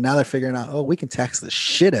off it. And now they're figuring out, we can tax the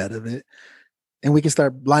shit out of it. And we can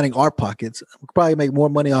start lining our pockets. We could probably make more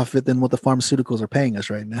money off it than what the pharmaceuticals are paying us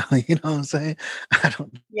right now. You know what I'm saying? I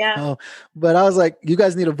don't know. But I was like, you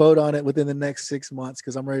guys need to vote on it within the next 6 months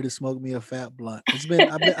because I'm ready to smoke me a fat blunt.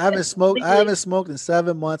 I haven't smoked in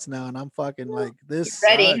 7 months now, and I'm fucking like, this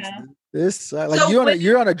sucks. Ready, huh? This like so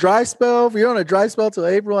you're on a dry spell. You're on a dry spell till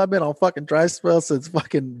April. I've been on fucking dry spell since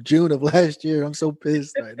fucking June of last year. I'm so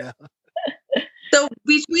pissed right now. So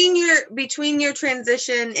between your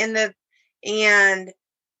transition and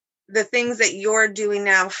the things that you're doing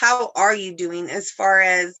now, how are you doing as far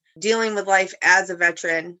as dealing with life as a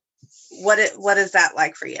veteran? What is that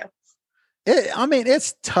like for you?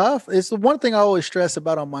 It's tough. It's the one thing I always stress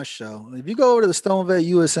about on my show. If you go over to the Stone Vet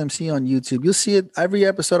USMC on YouTube, you'll see it every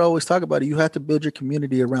episode. I always talk about it. You have to build your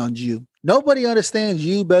community around you. Nobody understands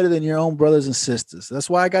you better than your own brothers and sisters. That's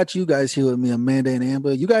why I got you guys here with me, Amanda and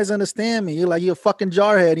Amber. You guys understand me. You're like, you're a fucking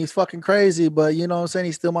jarhead. He's fucking crazy, but you know what I'm saying?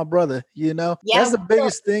 He's still my brother, you know? Yeah, that's the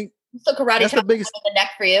biggest thing. Still karate that's the biggest in the neck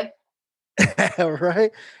for you. Right.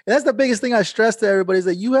 And that's the biggest thing I stress to everybody is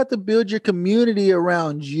that you have to build your community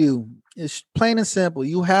around you. It's plain and simple.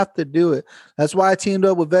 You have to do it. That's why I teamed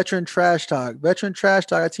up with Veteran Trash Talk. Veteran Trash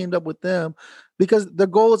Talk, I teamed up with them because the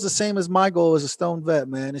goal is the same as my goal as a Stone Vet,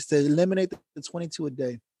 man. It's to eliminate the 22 a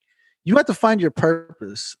day. You have to find your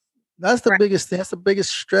purpose. That's the biggest thing. That's the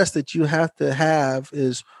biggest stress that you have to have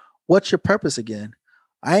is what's your purpose again?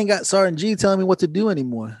 I ain't got Sergeant G telling me what to do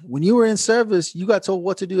anymore. When you were in service, you got told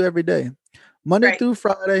what to do every day. Monday through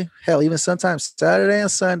Friday, hell, even sometimes Saturday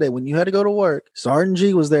and Sunday, when you had to go to work, Sergeant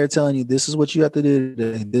G was there telling you, this is what you have to do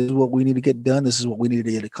today. This is what we need to get done. This is what we need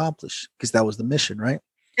to get accomplished, because that was the mission, right?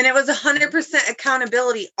 And it was 100%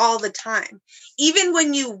 accountability all the time. Even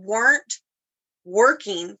when you weren't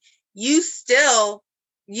working,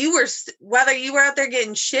 whether you were out there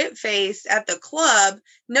getting shit-faced at the club,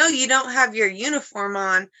 no, you don't have your uniform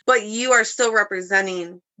on, but you are still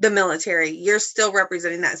representing the military. You're still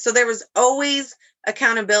representing that. So there was always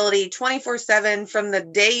accountability 24/7 from the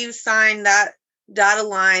day you signed that dotted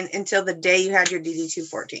line until the day you had your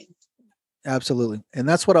DD-214. Absolutely. And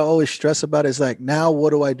that's what I always stress about is like, now what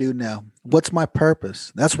do I do now? What's my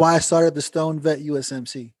purpose? That's why I started the Stone Vet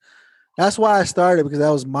USMC. That's why I started, because that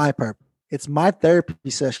was my purpose. It's my therapy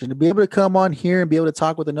session. To be able to come on here and be able to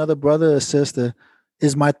talk with another brother or sister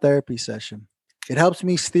is my therapy session. It helps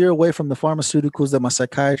me steer away from the pharmaceuticals that my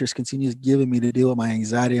psychiatrist continues giving me to deal with my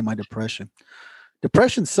anxiety and my depression.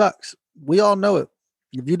 Depression sucks. We all know it.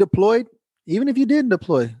 If you deployed, even if you didn't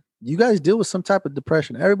deploy, you guys deal with some type of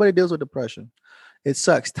depression. Everybody deals with depression. It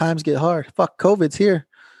sucks. Times get hard. Fuck, COVID's here.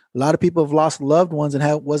 A lot of people have lost loved ones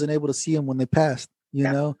and wasn't able to see them when they passed. You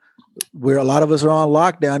know, where a lot of us are on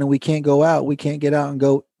lockdown and we can't go out. We can't get out and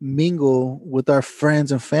go mingle with our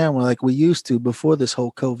friends and family like we used to before this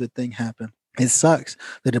whole COVID thing happened. It sucks.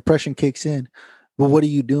 The depression kicks in. But what are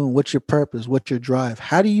you doing? What's your purpose? What's your drive?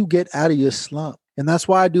 How do you get out of your slump? And that's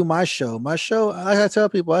why I do my show. My show, I tell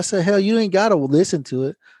people, I say, hell, you ain't got to listen to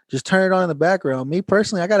it. Just turn it on in the background. Me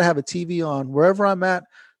personally, I got to have a TV on. Wherever I'm at,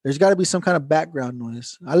 there's got to be some kind of background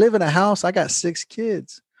noise. I live in a house. I got 6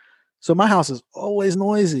 kids. So my house is always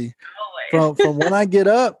noisy. Always. From when I get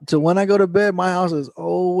up to when I go to bed, my house is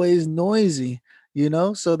always noisy, you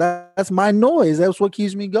know? So that's my noise. That's what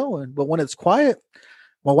keeps me going. But when it's quiet,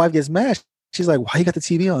 my wife gets mad. She's like, why you got the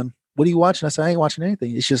TV on? What are you watching? I said, I ain't watching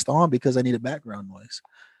anything. It's just on because I need a background noise.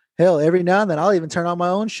 Hell, every now and then I'll even turn on my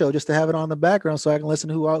own show just to have it on the background so I can listen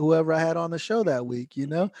to whoever I had on the show that week, you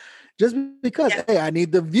know? Just because, hey, I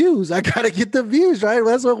need the views. I got to get the views, right?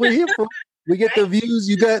 That's what we're here for. We get the views.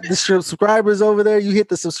 You got the subscribers over there. You hit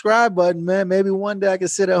the subscribe button, man. Maybe one day I can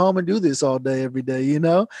sit at home and do this all day, every day, you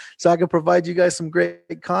know, so I can provide you guys some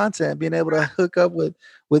great content, being able to hook up with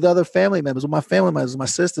other family members, with my family members, my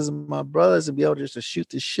sisters and my brothers, and be able just to shoot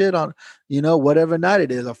the shit on, you know, whatever night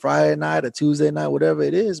it is, a Friday night, a Tuesday night, whatever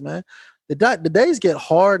it is, man. The days get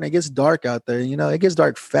hard and it gets dark out there. You know, it gets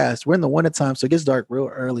dark fast. We're in the wintertime, so it gets dark real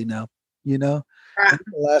early now, you know.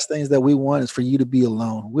 The last things that we want is for you to be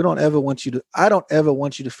alone. I don't ever want you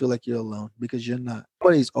to feel like you're alone, because you're not.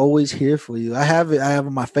 Everybody's always here for you. I have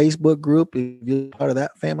my Facebook group. If you're part of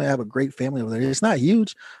that family, I have a great family over there. It's not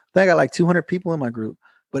huge. I think I got like 200 people in my group,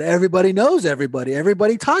 but everybody knows everybody.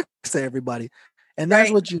 Everybody talks to everybody. And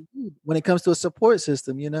that's what you need when it comes to a support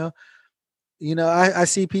system, you know. You know, I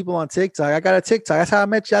see people on TikTok. I got a TikTok. That's how I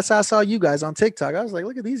met you. That's how I saw you guys on TikTok. I was like,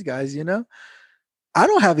 look at these guys, you know. I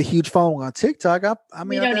don't have a huge following on TikTok. I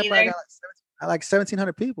mean, I got like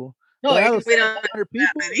 1,700 people. No, we don't.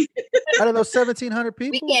 Out of those 1,700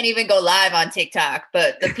 people, we can't even go live on TikTok,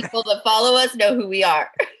 but the people that follow us know who we are.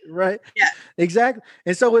 Right. Yeah. Exactly.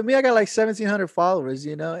 And so with me, I got like 1,700 followers,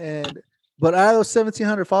 you know, but out of those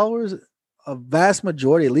 1,700 followers, a vast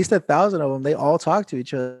majority, at least 1,000 of them, they all talk to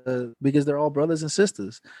each other because they're all brothers and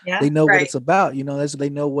sisters. Yeah, they know what it's about. You know, they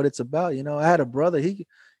know what it's about. You know, I had a brother,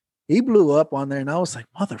 he blew up on there, and I was like,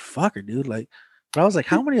 motherfucker, dude. Like, but I was like,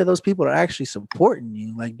 how many of those people are actually supporting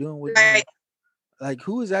you? Like doing what like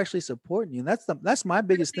who is actually supporting you? And that's my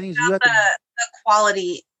biggest thing. Is you have the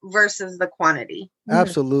quality versus the quantity.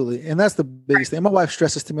 Absolutely. And that's the biggest thing. My wife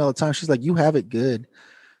stresses to me all the time. She's like, you have it good.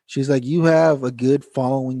 She's like, you have a good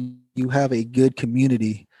following, you have a good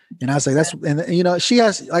community, And I say that's, and you know, she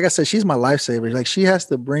has, like I said, she's my lifesaver. Like she has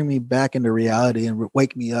to bring me back into reality and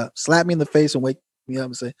wake me up, slap me in the face and wake me up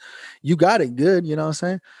and say, "You got it good." You know what I'm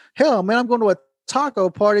saying? Hell, man, I'm going to a taco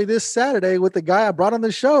party this Saturday with the guy I brought on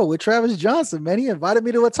the show with Travis Johnson. Man, he invited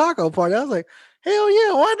me to a taco party. I was like, hell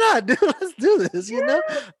yeah, why not, dude? Let's do this. You know,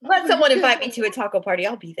 let someone invite me to a taco party.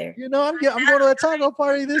 I'll be there. You know, I'm going to a taco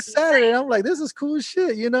party this Saturday. I'm like, this is cool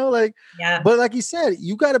shit. You know, like, yeah. But like you said,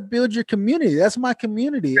 you got to build your community. That's my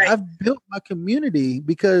community. Right. I've built my community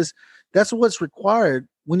because that's what's required.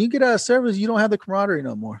 When you get out of service, you don't have the camaraderie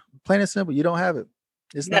no more. Plain and simple, you don't have it.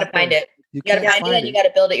 You got to find it. You got to find it, and you got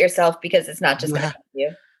to build it yourself because it's not just about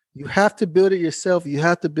you. You have to build it yourself. You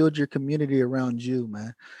have to build your community around you,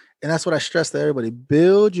 man. And that's what I stress to everybody.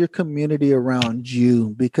 Build your community around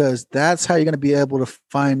you because that's how you're going to be able to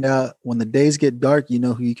find out when the days get dark, you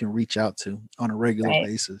know who you can reach out to on a regular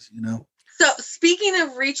basis, you know? So speaking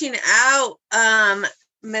of reaching out,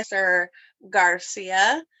 Mr.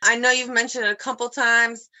 Garcia, I know you've mentioned it a couple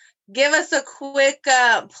times. Give us a quick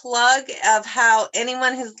plug of how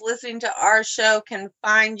anyone who's listening to our show can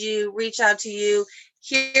find you, reach out to you,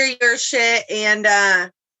 hear your shit, and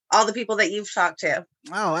all the people that you've talked to.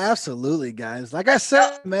 Oh, absolutely, guys. Like I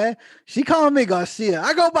said, man, she calling me Garcia.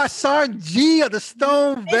 I go by Sergeant G of the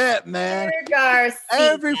Stone Vet, man. Garcia.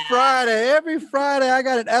 Every Friday, I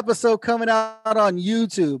got an episode coming out on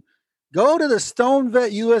YouTube. Go to the Stone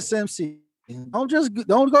Vet USMC. Don't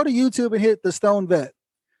go to YouTube and hit the Stone Vet.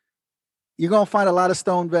 You're gonna find a lot of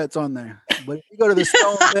Stone Vets on there. But if you go to the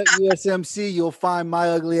Stone Vet USMC, you'll find my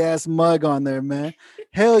ugly ass mug on there, man.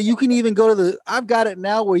 Hell, you can even go to I've got it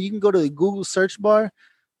now where you can go to the Google search bar,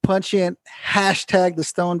 punch in hashtag the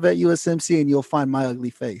Stone Vet USMC, and you'll find my ugly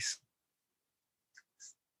face.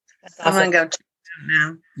 That's awesome. I'm gonna go check it out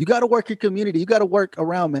now. You got to work your community. You got to work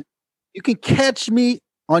around, man. You can catch me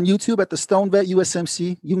on YouTube at the Stone Vet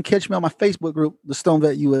USMC. You can catch me on my Facebook group, the Stone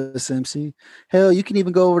Vet USMC. Hell, you can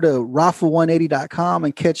even go over to Rafa180.com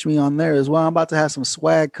and catch me on there as well. I'm about to have some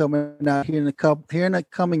swag coming out here in the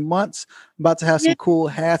coming months. I'm about to have some cool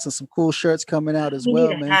hats and some cool shirts coming out as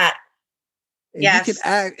well, man. Hat.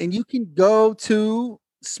 And you can go to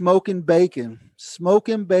Smoking Bacon.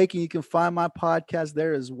 Smoking Bacon. You can find my podcast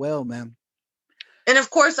there as well, man. And of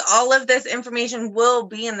course, all of this information will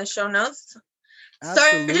be in the show notes.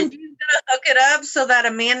 Sergeant G's gonna hook it up so that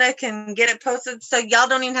Amanda can get it posted. So y'all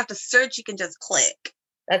don't even have to search; you can just click.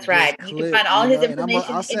 That's right. You can find all his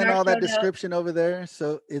information. I'll send all that description over there,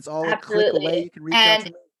 so it's all a click away. You can reach out to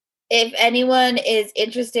me. If anyone is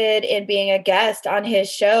interested in being a guest on his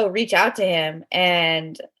show, reach out to him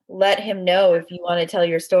and let him know if you want to tell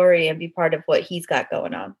your story and be part of what he's got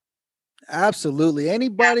going on. Absolutely.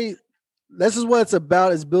 Anybody. This is what it's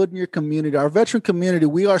about, is building your community. Our veteran community,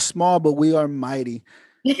 we are small, but we are mighty.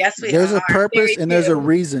 Yes, we There's a purpose and there's a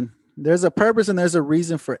reason. There's a purpose and there's a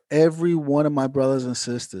reason for every one of my brothers and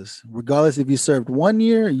sisters, regardless if you served 1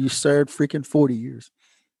 year or you served freaking 40 years.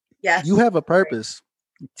 Yes. You have a purpose.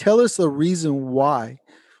 Tell us the reason why.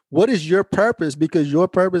 What is your purpose? Because your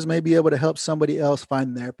purpose may be able to help somebody else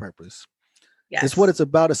find their purpose. Yes. It's what it's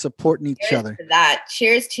about, is supporting each other.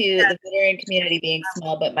 Cheers to the veteran community being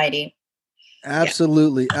small but mighty.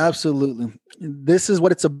 Absolutely. Absolutely. This is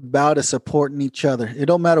what it's about, is supporting each other. It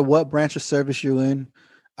don't matter what branch of service you're in.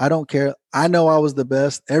 I don't care. I know I was the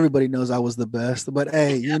best. Everybody knows I was the best. But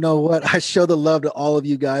hey, you know what? I show the love to all of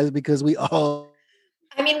you guys because we all.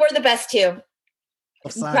 I mean, we're the best too.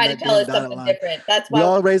 Try to tell us something different. That's why we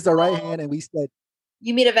all raised our right hand and we said,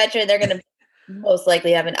 you meet a veteran, they're going to most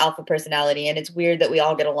likely have an alpha personality. And it's weird that we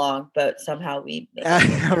all get along, but somehow we.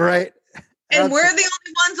 Right. And we're the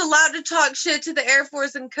only ones allowed to talk shit to the Air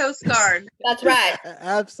Force and Coast Guard. That's right.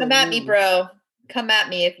 Absolutely. Come at me, bro. Come at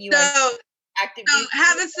me if you want active. So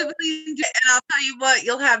have a civilian, and I'll tell you what,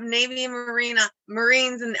 you'll have Navy and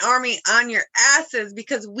Marines and Army on your asses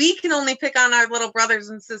because we can only pick on our little brothers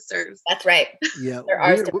and sisters. That's right. Yeah, they're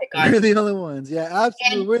ours to pick on. We're the only ones. Yeah,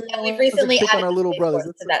 absolutely. We've recently pick added on our little brothers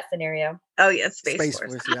to that scenario. Oh yeah, Space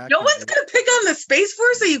Force. Yeah, no one's gonna pick on the Space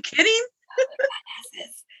Force. Are you kidding?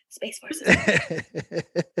 Space Forces.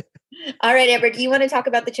 All right, Amber, do you want to talk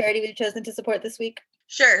about the charity we've chosen to support this week?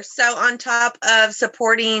 Sure. So on top of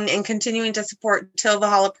supporting and continuing to support Till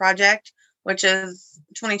Valhalla Project, which is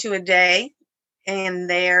 22 a day, and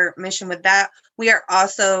their mission with that, we are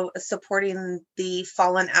also supporting the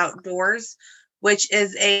Fallen Outdoors, which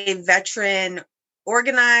is a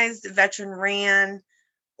organized, veteran-ran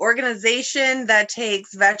organization that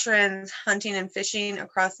takes veterans hunting and fishing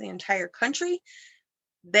across the entire country.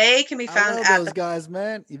 They can be found at those guys,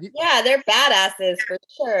 man. Yeah, they're badasses for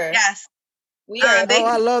sure. Yes. We are.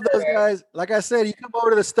 I love those guys. Like I said, you come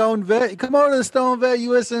over to the Stone Vet. You come over to the Stone Vet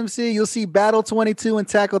USMC. You'll see Battle 22 and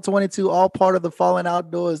Tackle 22, all part of the Fallen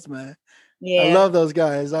Outdoors, man. Yeah. I love those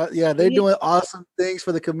guys. They're doing awesome things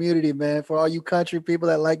for the community, man. For all you country people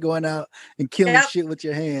that like going out and killing shit with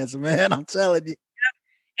your hands, man. I'm telling you.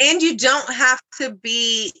 And you don't have to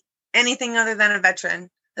be anything other than a veteran.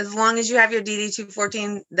 As long as you have your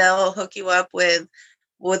DD-214, they'll hook you up with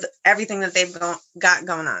everything that they've got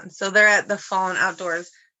going on. So they're at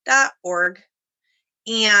thefallonoutdoors.org.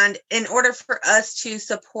 And in order for us to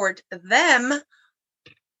support them,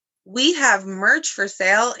 we have merch for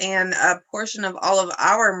sale, and a portion of all of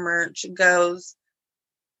our merch goes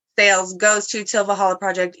to Till Valhalla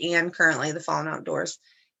Project and currently the Fallen Outdoors.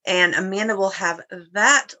 And Amanda will have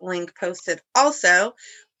that link posted also,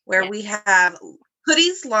 where we have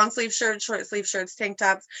hoodies, long sleeve shirts, short sleeve shirts, tank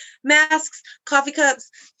tops, masks, coffee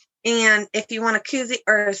cups. And if you want a koozie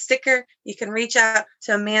or a sticker, you can reach out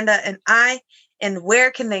to Amanda and I. And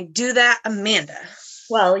where can they do that, Amanda?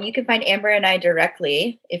 Well, you can find Amber and I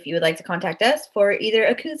directly if you would like to contact us for either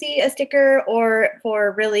a koozie, a sticker, or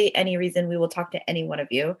for really any reason. We will talk to any one of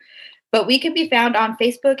you. But we can be found on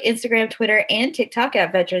Facebook, Instagram, Twitter, and TikTok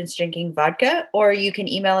at Veterans Drinking Vodka, or you can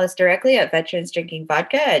email us directly at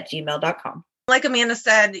veteransdrinkingvodka@gmail.com. Like Amanda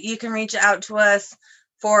said, you can reach out to us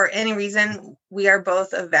for any reason. We are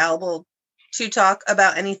both available to talk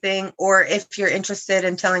about anything, or if you're interested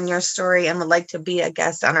in telling your story and would like to be a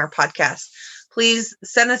guest on our podcast, please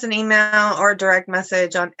send us an email or a direct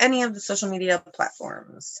message on any of the social media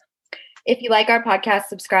platforms. If you like our podcast,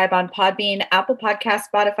 subscribe on Podbean, Apple Podcasts,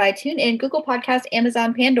 Spotify, TuneIn, Google Podcasts,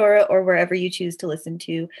 Amazon, Pandora, or wherever you choose to listen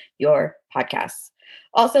to your podcasts.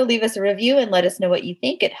 Also, leave us a review and let us know what you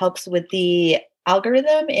think. It helps with the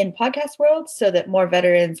algorithm in podcast world so that more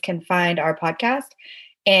veterans can find our podcast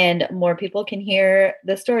and more people can hear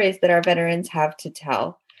the stories that our veterans have to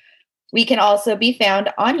tell. We can also be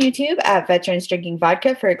found on YouTube at Veterans Drinking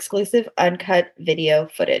Vodka for exclusive uncut video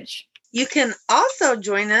footage. You can also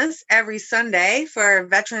join us every Sunday for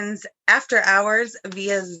Veterans After Hours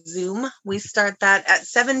via Zoom. We start that at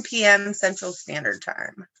 7 p.m. Central Standard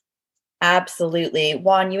Time. Absolutely.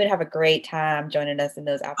 Juan, you would have a great time joining us in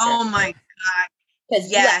those after. Oh my God.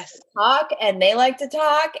 Because yes, like to talk and they like to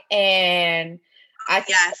talk. And I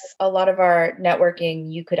think a lot of our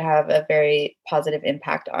networking you could have a very positive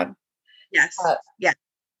impact on. Yes.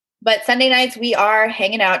 But Sunday nights, we are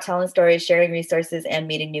hanging out, telling stories, sharing resources, and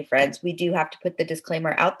meeting new friends. We do have to put the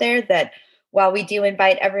disclaimer out there that while we do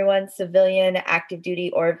invite everyone, civilian, active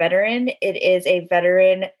duty, or veteran, it is a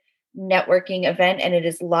veteran networking event, and it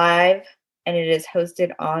is live, and it is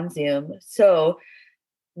hosted on Zoom. So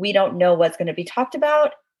we don't know what's going to be talked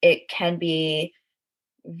about. It can be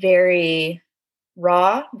very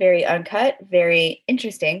raw, very uncut, very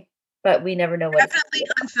interesting, but we never know what. Definitely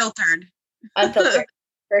unfiltered. Unfiltered.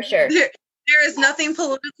 For sure. There is nothing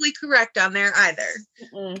politically correct on there either.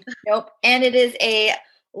 Nope. And it is a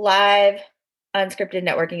live, unscripted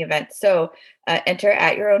networking event. So enter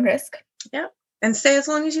at your own risk. Yeah. And stay as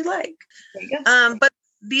long as you like. There you go. But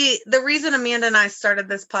the reason Amanda and I started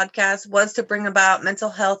this podcast was to bring about mental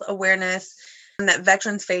health awareness that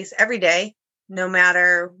veterans face every day, no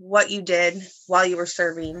matter what you did while you were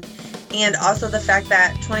serving. And also the fact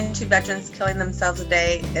that 22 veterans killing themselves a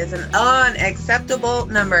day is an unacceptable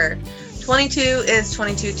number. 22 is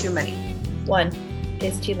 22 too many. 1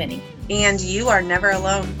 is too many. And you are never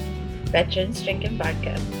alone. Veterans Drinking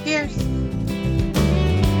Vodka. Cheers.